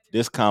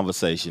this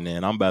conversation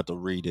in. I'm about to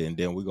read it, and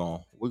then we're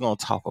gonna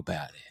talk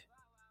about it.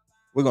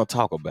 We're gonna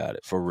talk about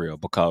it for real,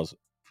 because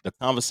the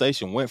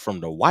conversation went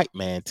from the white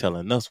man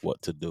telling us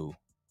what to do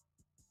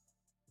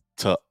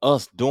to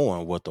us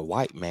doing what the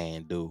white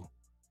man do,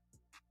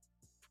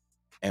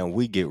 and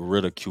we get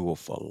ridiculed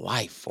for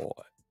life for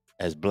it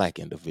as black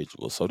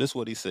individuals. So this is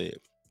what he said.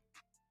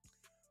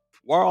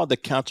 Where are the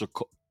council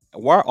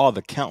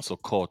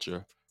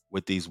culture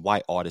with these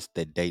white artists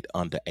that date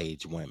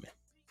underage women?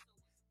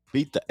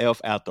 Beat the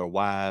F out their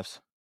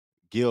wives,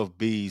 give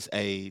bees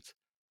AIDS.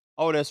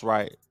 Oh, that's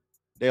right.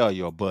 They are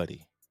your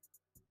buddy.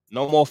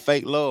 No more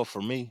fake love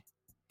for me.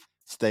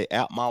 Stay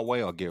out my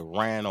way or get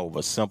ran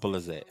over. Simple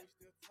as that.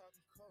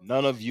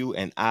 None of you,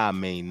 and I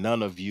mean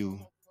none of you,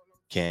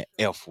 can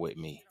F with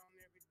me.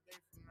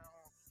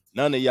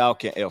 None of y'all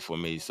can F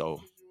with me.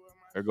 So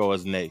here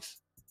goes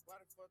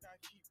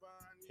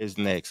his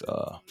next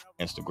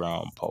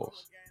Instagram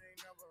post.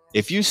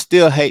 If you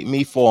still hate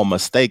me for a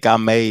mistake I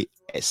made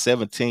at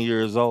 17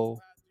 years old,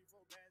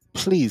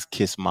 please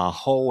kiss my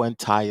whole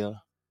entire.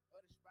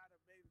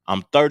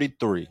 I'm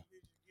 33.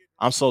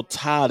 I'm so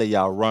tired of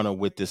y'all running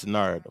with this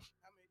narrative.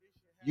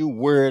 You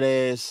weird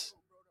ass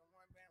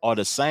are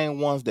the same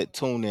ones that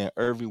tune in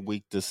every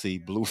week to see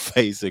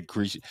Blueface and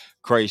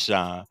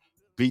Kreayshawn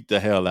beat the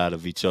hell out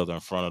of each other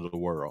in front of the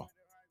world.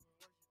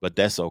 But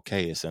that's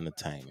okay. It's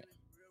entertainment.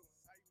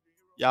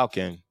 Y'all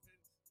can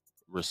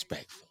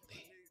respectfully.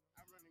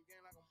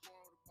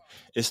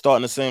 It's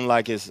starting to seem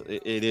like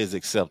it is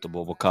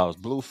acceptable, because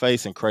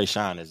Blueface and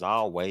Kreayshawn is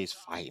always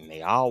fighting.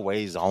 They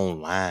always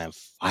online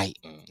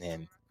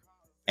fighting,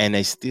 and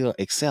they still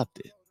accept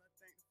it.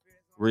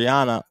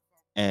 Rihanna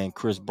and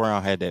Chris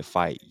Brown had that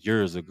fight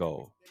years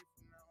ago.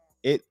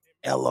 It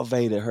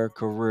elevated her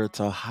career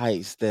to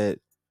heights that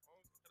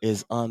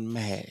is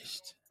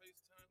unmatched.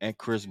 And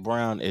Chris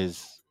Brown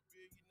is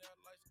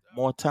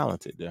more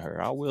talented than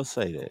her. I will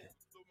say that.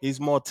 He's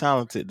more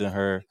talented than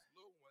her,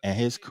 and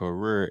his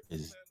career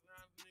is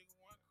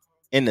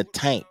in the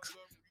tank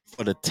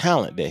for the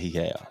talent that he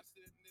has.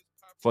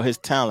 For his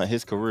talent,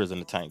 his career is in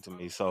the tank to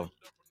me. So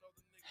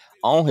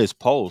on his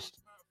post,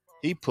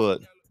 he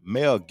put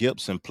Mel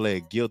Gibson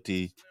pled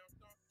guilty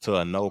to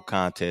a no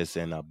contest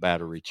and a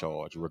battery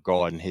charge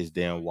regarding his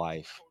then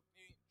wife.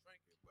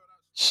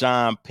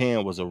 Sean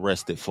Penn was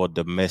arrested for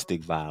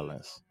domestic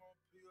violence.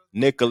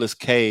 Nicolas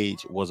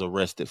Cage was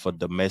arrested for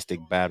domestic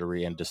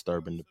battery and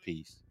disturbing the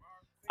peace.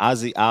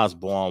 Ozzy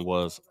Osbourne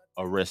was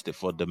arrested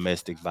for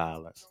domestic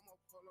violence.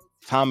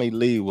 Tommy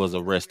Lee was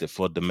arrested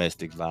for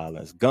domestic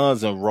violence.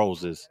 Guns N'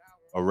 Roses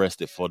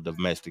arrested for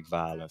domestic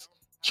violence.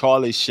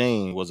 Charlie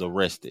Sheen was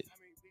arrested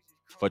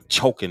for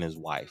choking his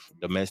wife,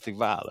 domestic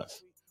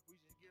violence.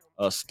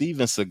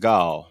 Steven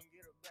Seagal,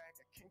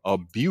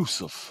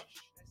 abusive,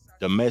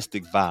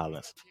 domestic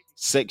violence,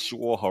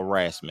 sexual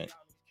harassment,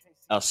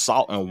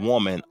 assaulting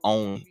woman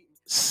on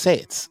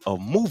sets of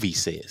movie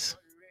sets.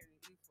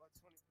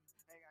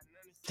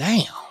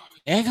 Damn,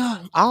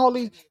 nigga,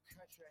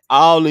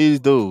 all these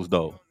dudes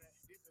though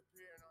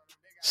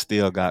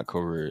still got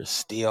careers,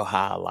 still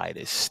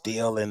highlighted,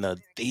 still in the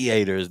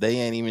theaters. They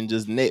ain't even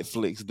just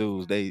Netflix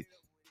dudes.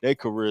 Their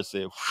career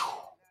said whew,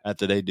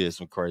 after they did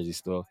some crazy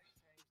stuff.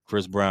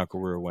 Chris Brown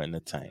career went in the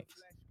tank.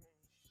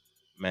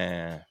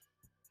 Man,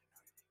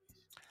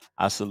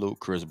 I salute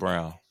Chris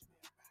Brown.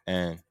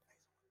 And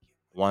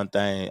one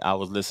thing I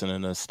was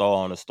listening to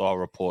Star on the Star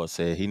Report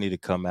said he need to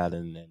come out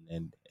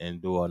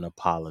and do an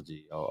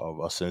apology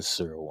or a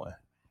sincere one.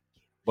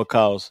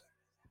 Because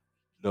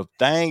the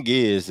thing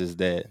is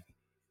that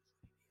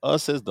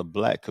us as the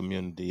black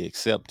community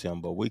accept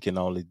him, but we can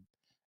only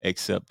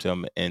accept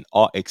him, and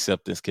our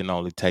acceptance can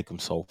only take him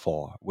so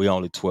far. We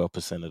only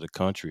 12% of the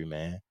country,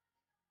 man.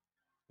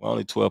 We're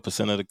only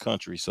 12% of the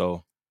country,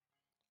 so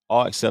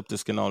our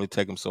acceptance can only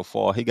take him so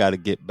far. He got to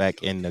get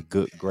back in the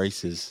good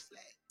graces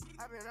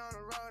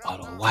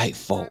of the white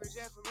folk.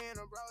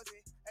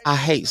 I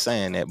hate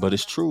saying that, but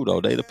it's true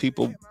though. They the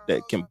people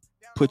that can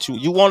put you.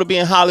 You want to be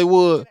in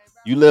Hollywood?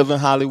 You live in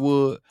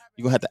Hollywood.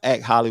 You're gonna have to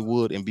act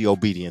Hollywood and be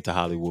obedient to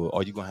Hollywood,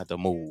 or you're gonna have to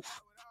move.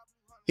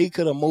 He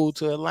could have moved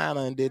to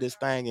Atlanta and did his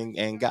thing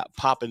and got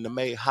popping to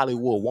make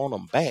Hollywood want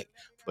him back,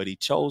 but he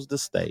chose to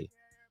stay.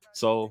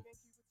 So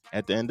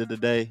at the end of the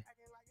day,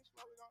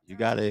 you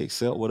gotta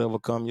accept whatever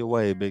come your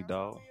way, big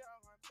dog.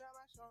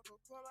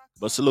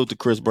 But salute to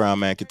Chris Brown,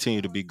 man.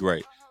 Continue to be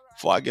great.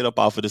 Before I get up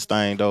off of this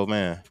thing, though,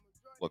 man,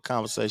 what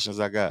conversations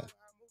I got?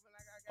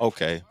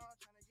 Okay,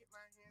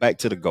 back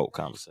to the GOAT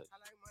conversation.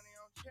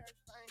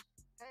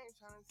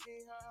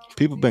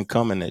 People been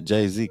coming at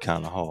Jay-Z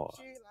kind of hard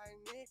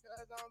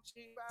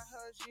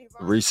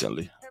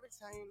recently.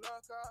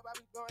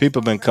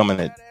 People been coming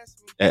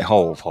at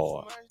Hov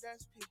hard.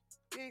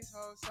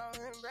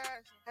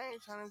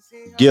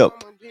 Gip,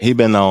 he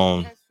been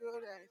on,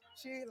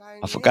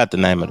 I forgot the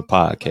name of the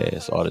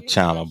podcast or the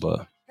channel,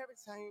 but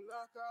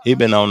he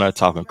been on there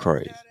talking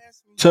crazy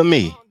to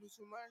me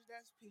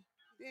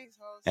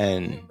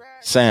and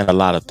saying a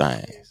lot of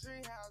things.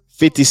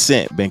 50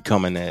 Cent been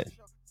coming at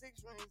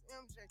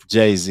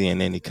Jay-Z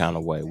in any kind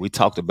of way. We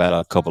talked about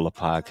it a couple of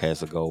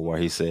podcasts ago where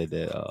he said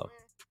that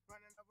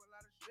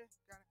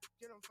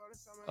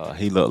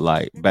he looked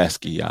like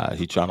Basquiat.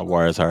 He trying to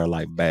wear his hair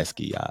like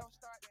Basquiat.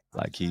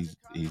 Like he's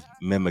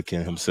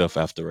mimicking himself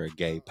after a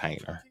gay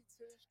painter.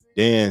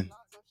 Then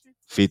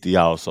 50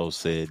 also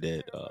said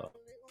that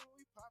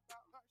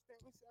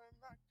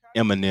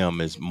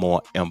Eminem is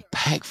more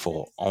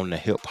impactful on the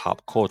hip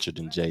hop culture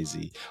than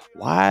Jay-Z.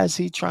 Why is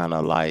he trying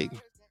to like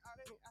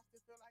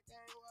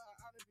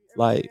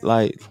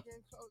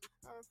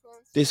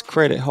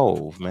discredit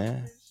Hov,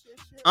 man?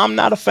 I'm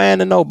not a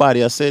fan of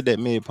nobody. I said that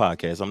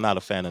mid-podcast. I'm not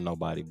a fan of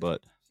nobody,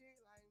 but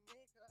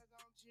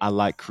I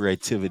like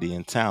creativity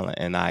and talent,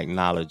 and I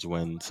acknowledge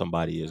when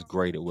somebody is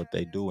great at what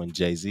they do, and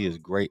Jay-Z is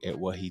great at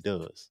what he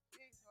does.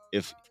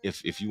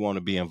 If you want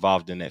to be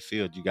involved in that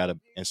field, you got to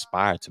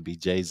inspire to be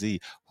Jay-Z.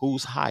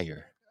 Who's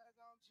higher?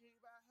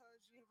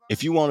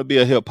 If you want to be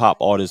a hip-hop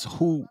artist,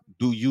 who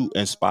do you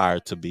inspire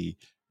to be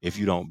if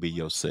you don't be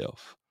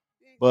yourself?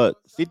 But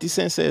 50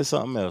 Cent said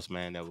something else,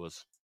 man, that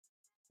was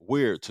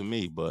weird to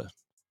me, but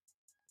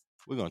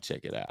we're going to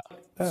check it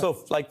out.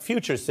 So, like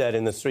Future said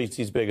in the streets,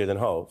 he's bigger than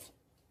Hov.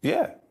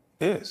 Yeah,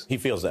 he is. He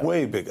feels that.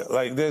 Way bigger.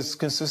 Like, there's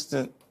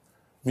consistent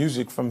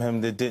music from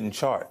him that didn't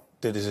chart.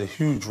 That is a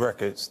huge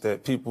records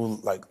that people,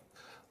 like,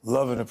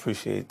 love and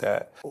appreciate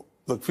that.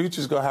 Look,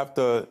 Future's going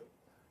to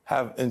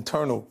have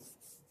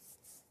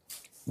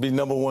be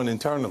number one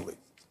internally.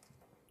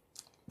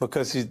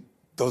 Because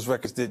those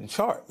records didn't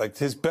chart. Like,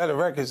 his better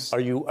records... Are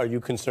you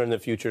concerned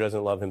that Future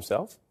doesn't love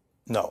himself?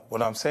 No.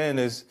 What I'm saying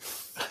is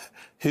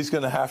he's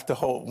going to have to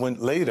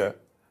later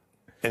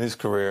in his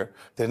career,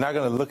 they're not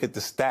going to look at the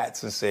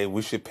stats and say,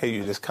 we should pay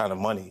you this kind of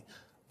money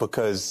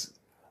because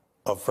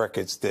of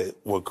records that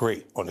were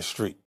great on the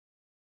street.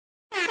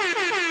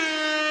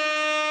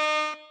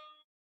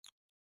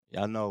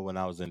 Y'all know when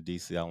I was in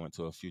D.C., I went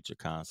to a Future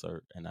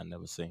concert, and I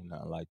never seen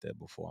nothing like that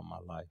before in my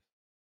life.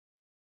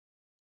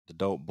 The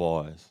Dope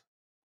Boys,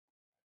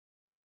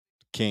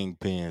 the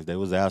Kingpins, they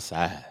was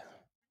outside.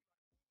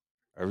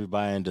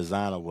 Everybody in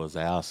designer was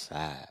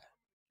outside.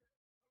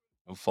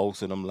 Them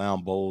folks in them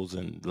Lambos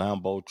and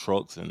Lambo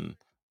trucks and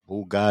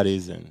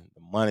Bugattis and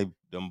the money,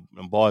 them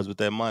boys with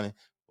that money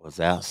was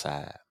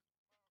outside.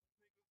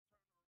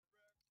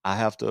 I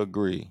have to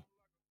agree.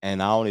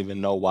 And I don't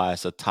even know why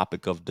it's a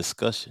topic of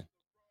discussion,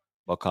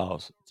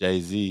 because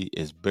Jay-Z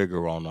is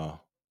bigger on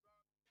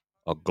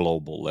a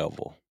global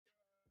level.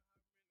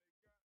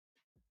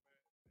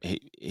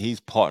 He's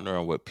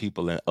partnering with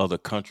people in other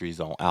countries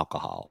on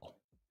alcohol.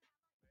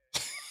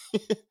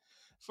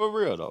 For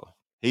real though.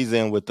 He's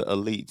in with the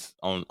elites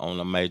on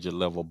a major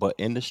level, but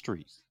in the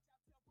streets.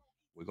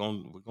 We're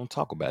gonna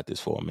talk about this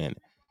for a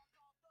minute.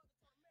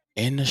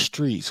 In the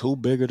streets, who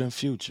bigger than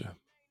Future?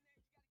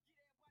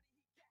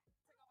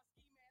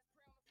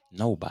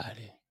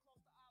 Nobody.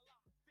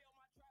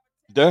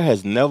 There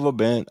has never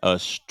been a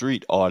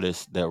street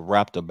artist that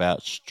rapped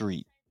about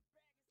street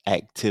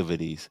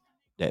activities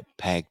that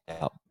packed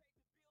out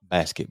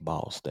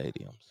basketball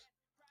stadiums,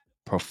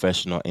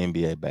 professional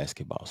NBA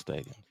basketball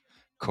stadiums.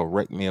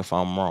 Correct me if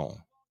I'm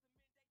wrong.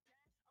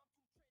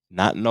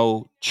 Not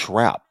no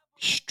trap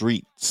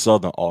street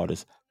southern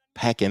artists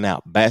packing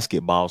out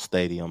basketball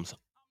stadiums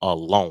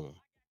alone.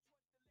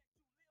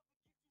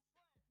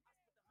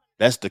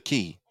 That's the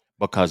key,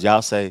 because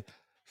y'all say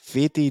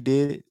 50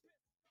 did it.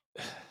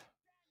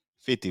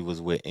 50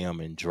 was with M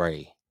and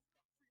Dre.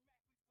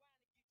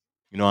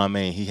 You know what I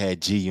mean? He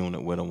had G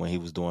Unit with him when he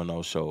was doing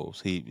those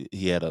shows.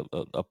 He had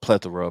a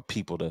plethora of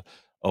people to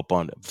up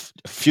on the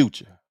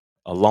Future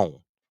alone.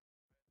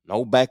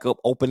 No backup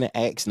opening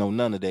acts, no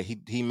none of that.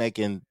 He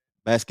making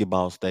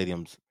basketball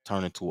stadiums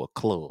turn into a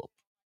club.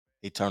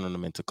 He turning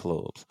them into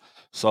clubs.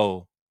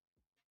 So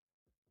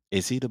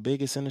is he the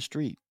biggest in the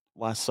street?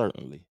 Why,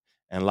 certainly.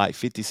 And like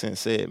 50 Cent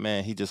said,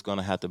 man, he just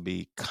gonna have to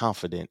be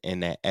confident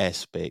in that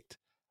aspect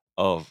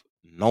of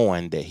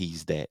knowing that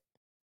he's that.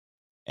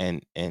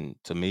 And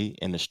to me,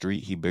 in the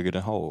street, he bigger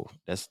than Hov.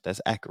 That's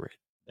accurate.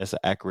 That's an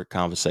accurate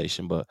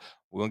conversation. But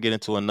we're gonna get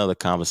into another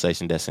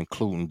conversation that's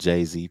including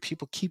Jay-Z.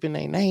 People keeping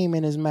their name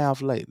in his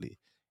mouth lately.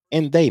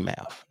 In their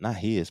mouth, not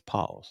his.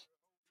 Pause.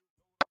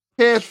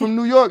 Hands from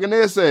New York, and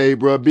they say, hey,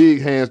 bro,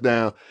 big hands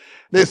down.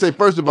 They say,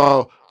 first of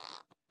all,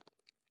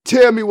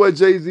 tell me what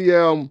Jay-Z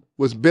album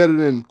was better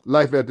than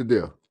Life After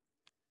Death.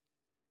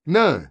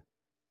 None.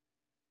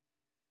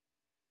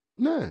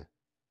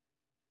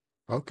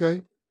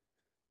 Okay.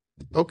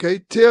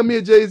 Tell me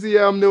a Jay-Z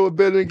album that was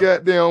better than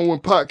goddamn When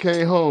Pac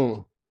Came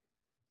Home.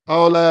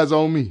 All Eyes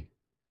on Me.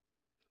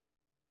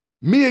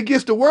 Me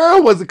Against the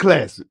World was a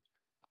classic.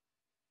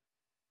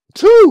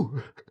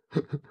 2.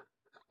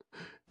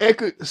 And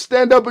could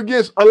stand up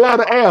against a lot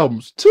of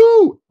albums.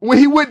 2. When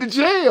he went to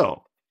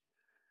jail.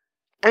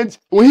 And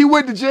when he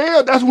went to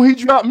jail, that's when he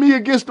dropped Me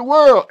Against the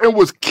World and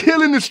was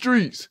killing the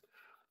streets.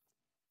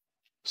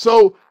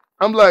 So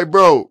I'm like,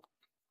 bro,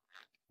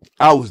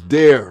 I was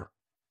there.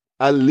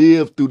 I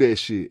lived through that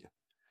shit.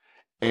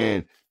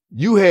 And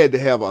you had to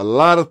have a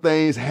lot of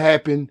things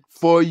happen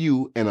for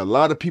you, and a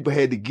lot of people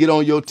had to get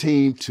on your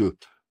team to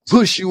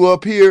push you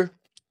up here.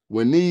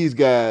 When these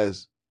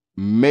guys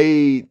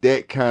made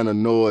that kind of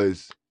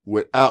noise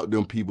without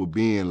them people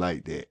being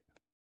like that.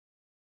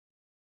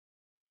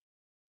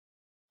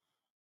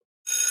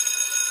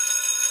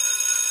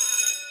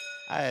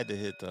 I had to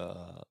hit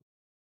the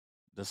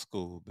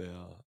school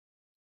bell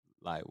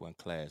like when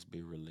class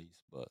be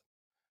released, but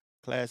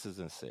class is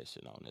in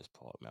session on this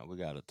part, man. We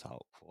got to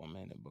talk for a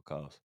minute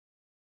because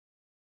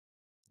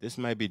this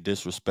may be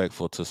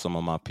disrespectful to some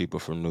of my people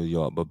from New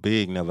York, but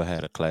Big never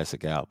had a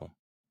classic album.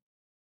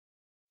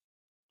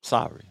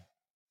 Sorry.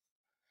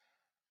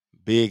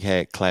 Big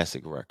had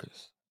classic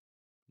records.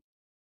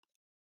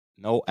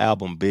 No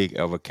album Big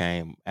ever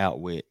came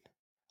out with,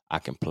 I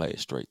can play it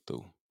straight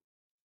through.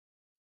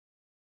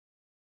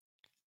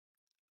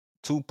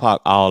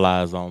 Tupac, All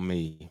Eyes on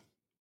Me,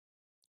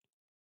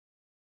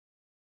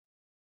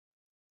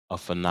 a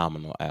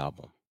phenomenal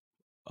album,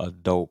 a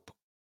dope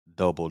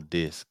double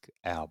disc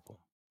album,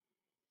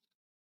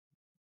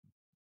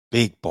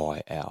 Big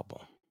Boy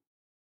album,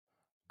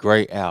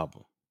 great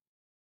album.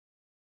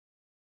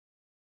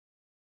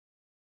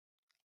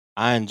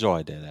 I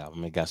enjoyed that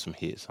album. It got some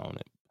hits on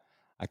it.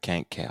 I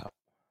can't cap.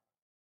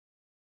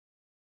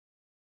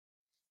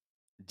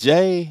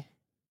 Jay-Z's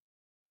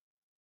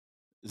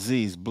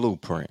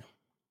Blueprint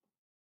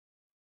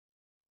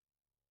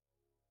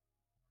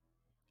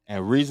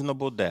and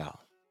Reasonable Doubt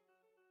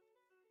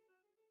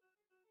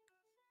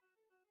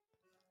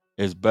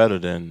is better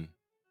than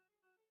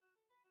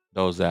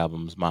those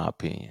albums, my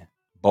opinion.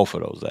 Both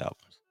of those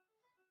albums.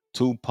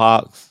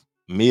 Tupac's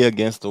Me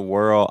Against the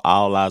World,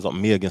 All Eyes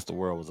on Me Against the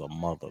World was a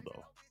mother,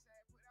 though.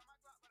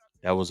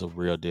 That was a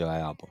real deal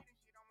album.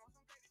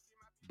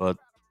 But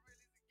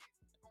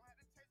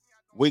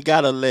we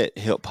got to let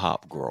hip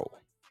hop grow.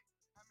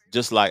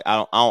 Just like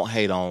I don't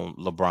hate on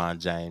LeBron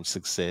James'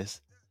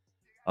 success.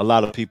 A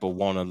lot of people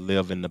want to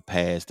live in the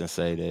past and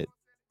say that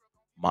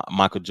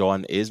Michael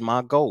Jordan is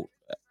my GOAT,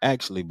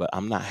 actually, but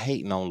I'm not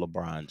hating on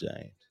LeBron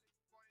James.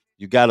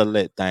 You got to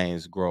let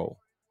things grow.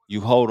 You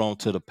hold on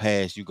to the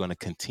past, you're going to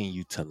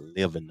continue to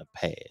live in the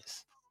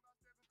past.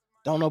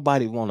 Don't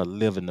nobody want to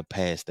live in the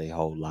past their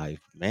whole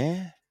life,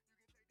 man.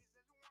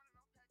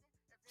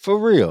 For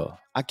real,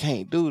 I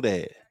can't do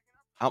that.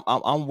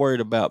 I'm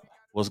worried about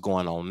what's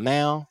going on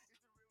now,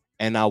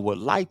 and I would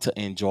like to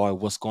enjoy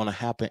what's going to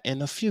happen in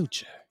the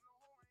future.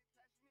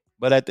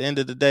 But at the end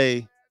of the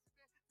day,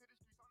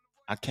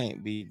 I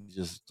can't be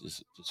just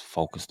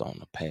focused on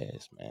the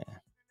past, man.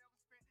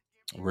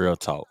 Real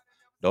talk.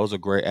 Those are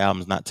great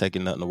albums, not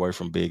taking nothing away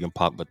from Big and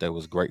Pac, but they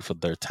was great for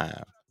their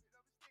time.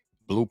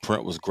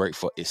 Blueprint was great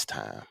for its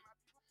time.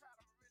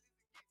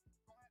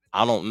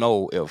 I don't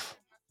know if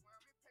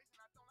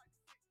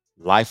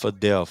Life or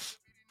Death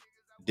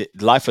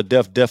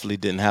definitely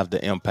didn't have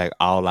the impact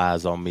All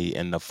Eyes on Me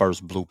and the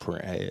first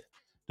Blueprint had.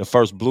 The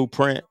first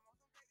Blueprint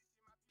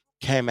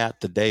came out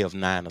the day of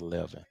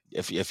 9/11.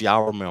 If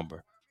y'all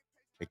remember,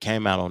 it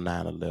came out on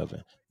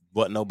 9/11.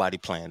 Wasn't nobody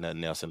playing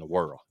nothing else in the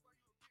world.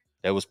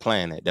 They was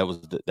playing it. That was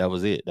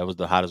it. That was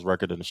the hottest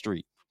record in the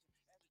street.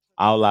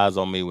 All Eyes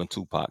on Me when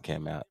Tupac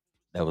came out.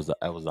 That was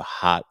a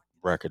hot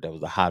record. That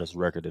was the hottest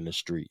record in the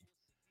street.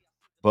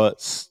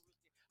 But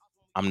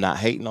I'm not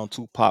hating on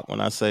Tupac when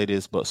I say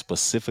this, but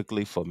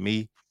specifically for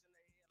me,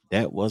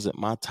 that wasn't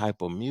my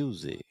type of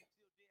music.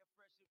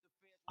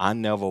 I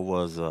never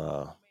was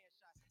a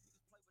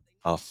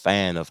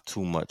fan of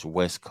too much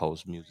West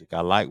Coast music. I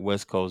like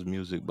West Coast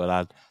music,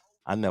 but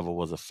I never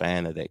was a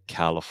fan of that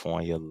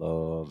California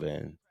Love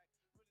and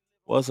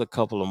was a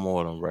couple of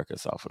more than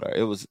records off of there.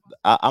 It was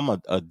I'm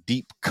a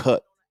deep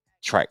cut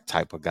track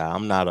type of guy.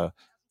 I'm not a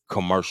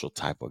commercial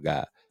type of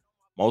guy.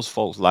 Most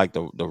folks like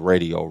the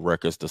radio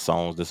records, the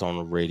songs that's on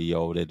the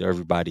radio that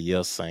everybody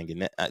else singing.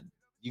 That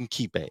you can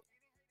keep it.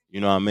 You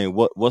know what I mean?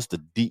 What's the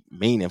deep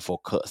meaningful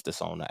cuts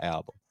that's on the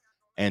album?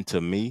 And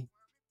to me,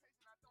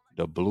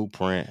 the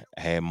Blueprint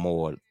had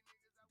more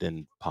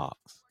than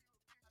Pox.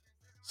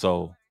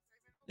 So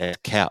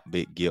that cap,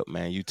 Big Gip,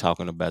 man. You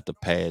talking about the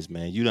past,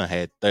 man. You done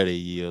had 30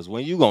 years.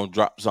 When you gonna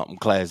drop something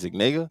classic,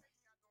 nigga?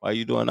 Why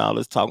you doing all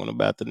this talking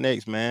about the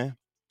next, man?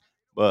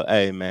 But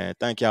hey, man,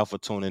 thank y'all for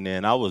tuning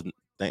in. I wasn't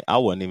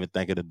even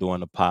thinking of doing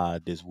the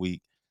pod this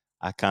week.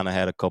 I kind of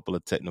had a couple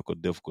of technical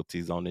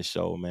difficulties on this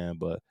show, man,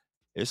 but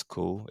it's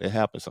cool. It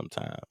happens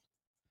sometimes.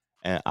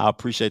 And I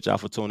appreciate y'all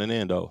for tuning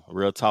in, though.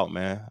 Real talk,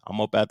 man. I'm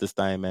up at this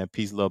thing, man.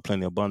 Peace, love,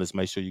 plenty, abundance.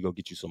 Make sure you go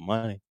get you some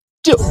money.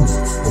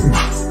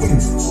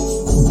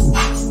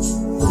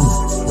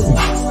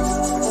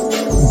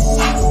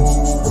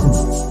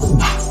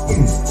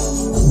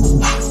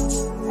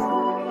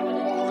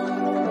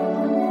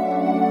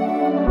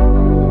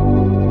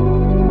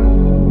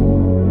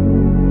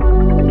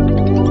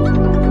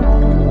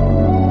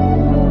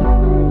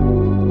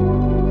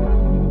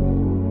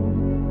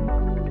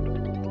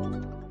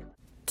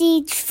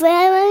 The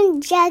Trevor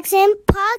Jackson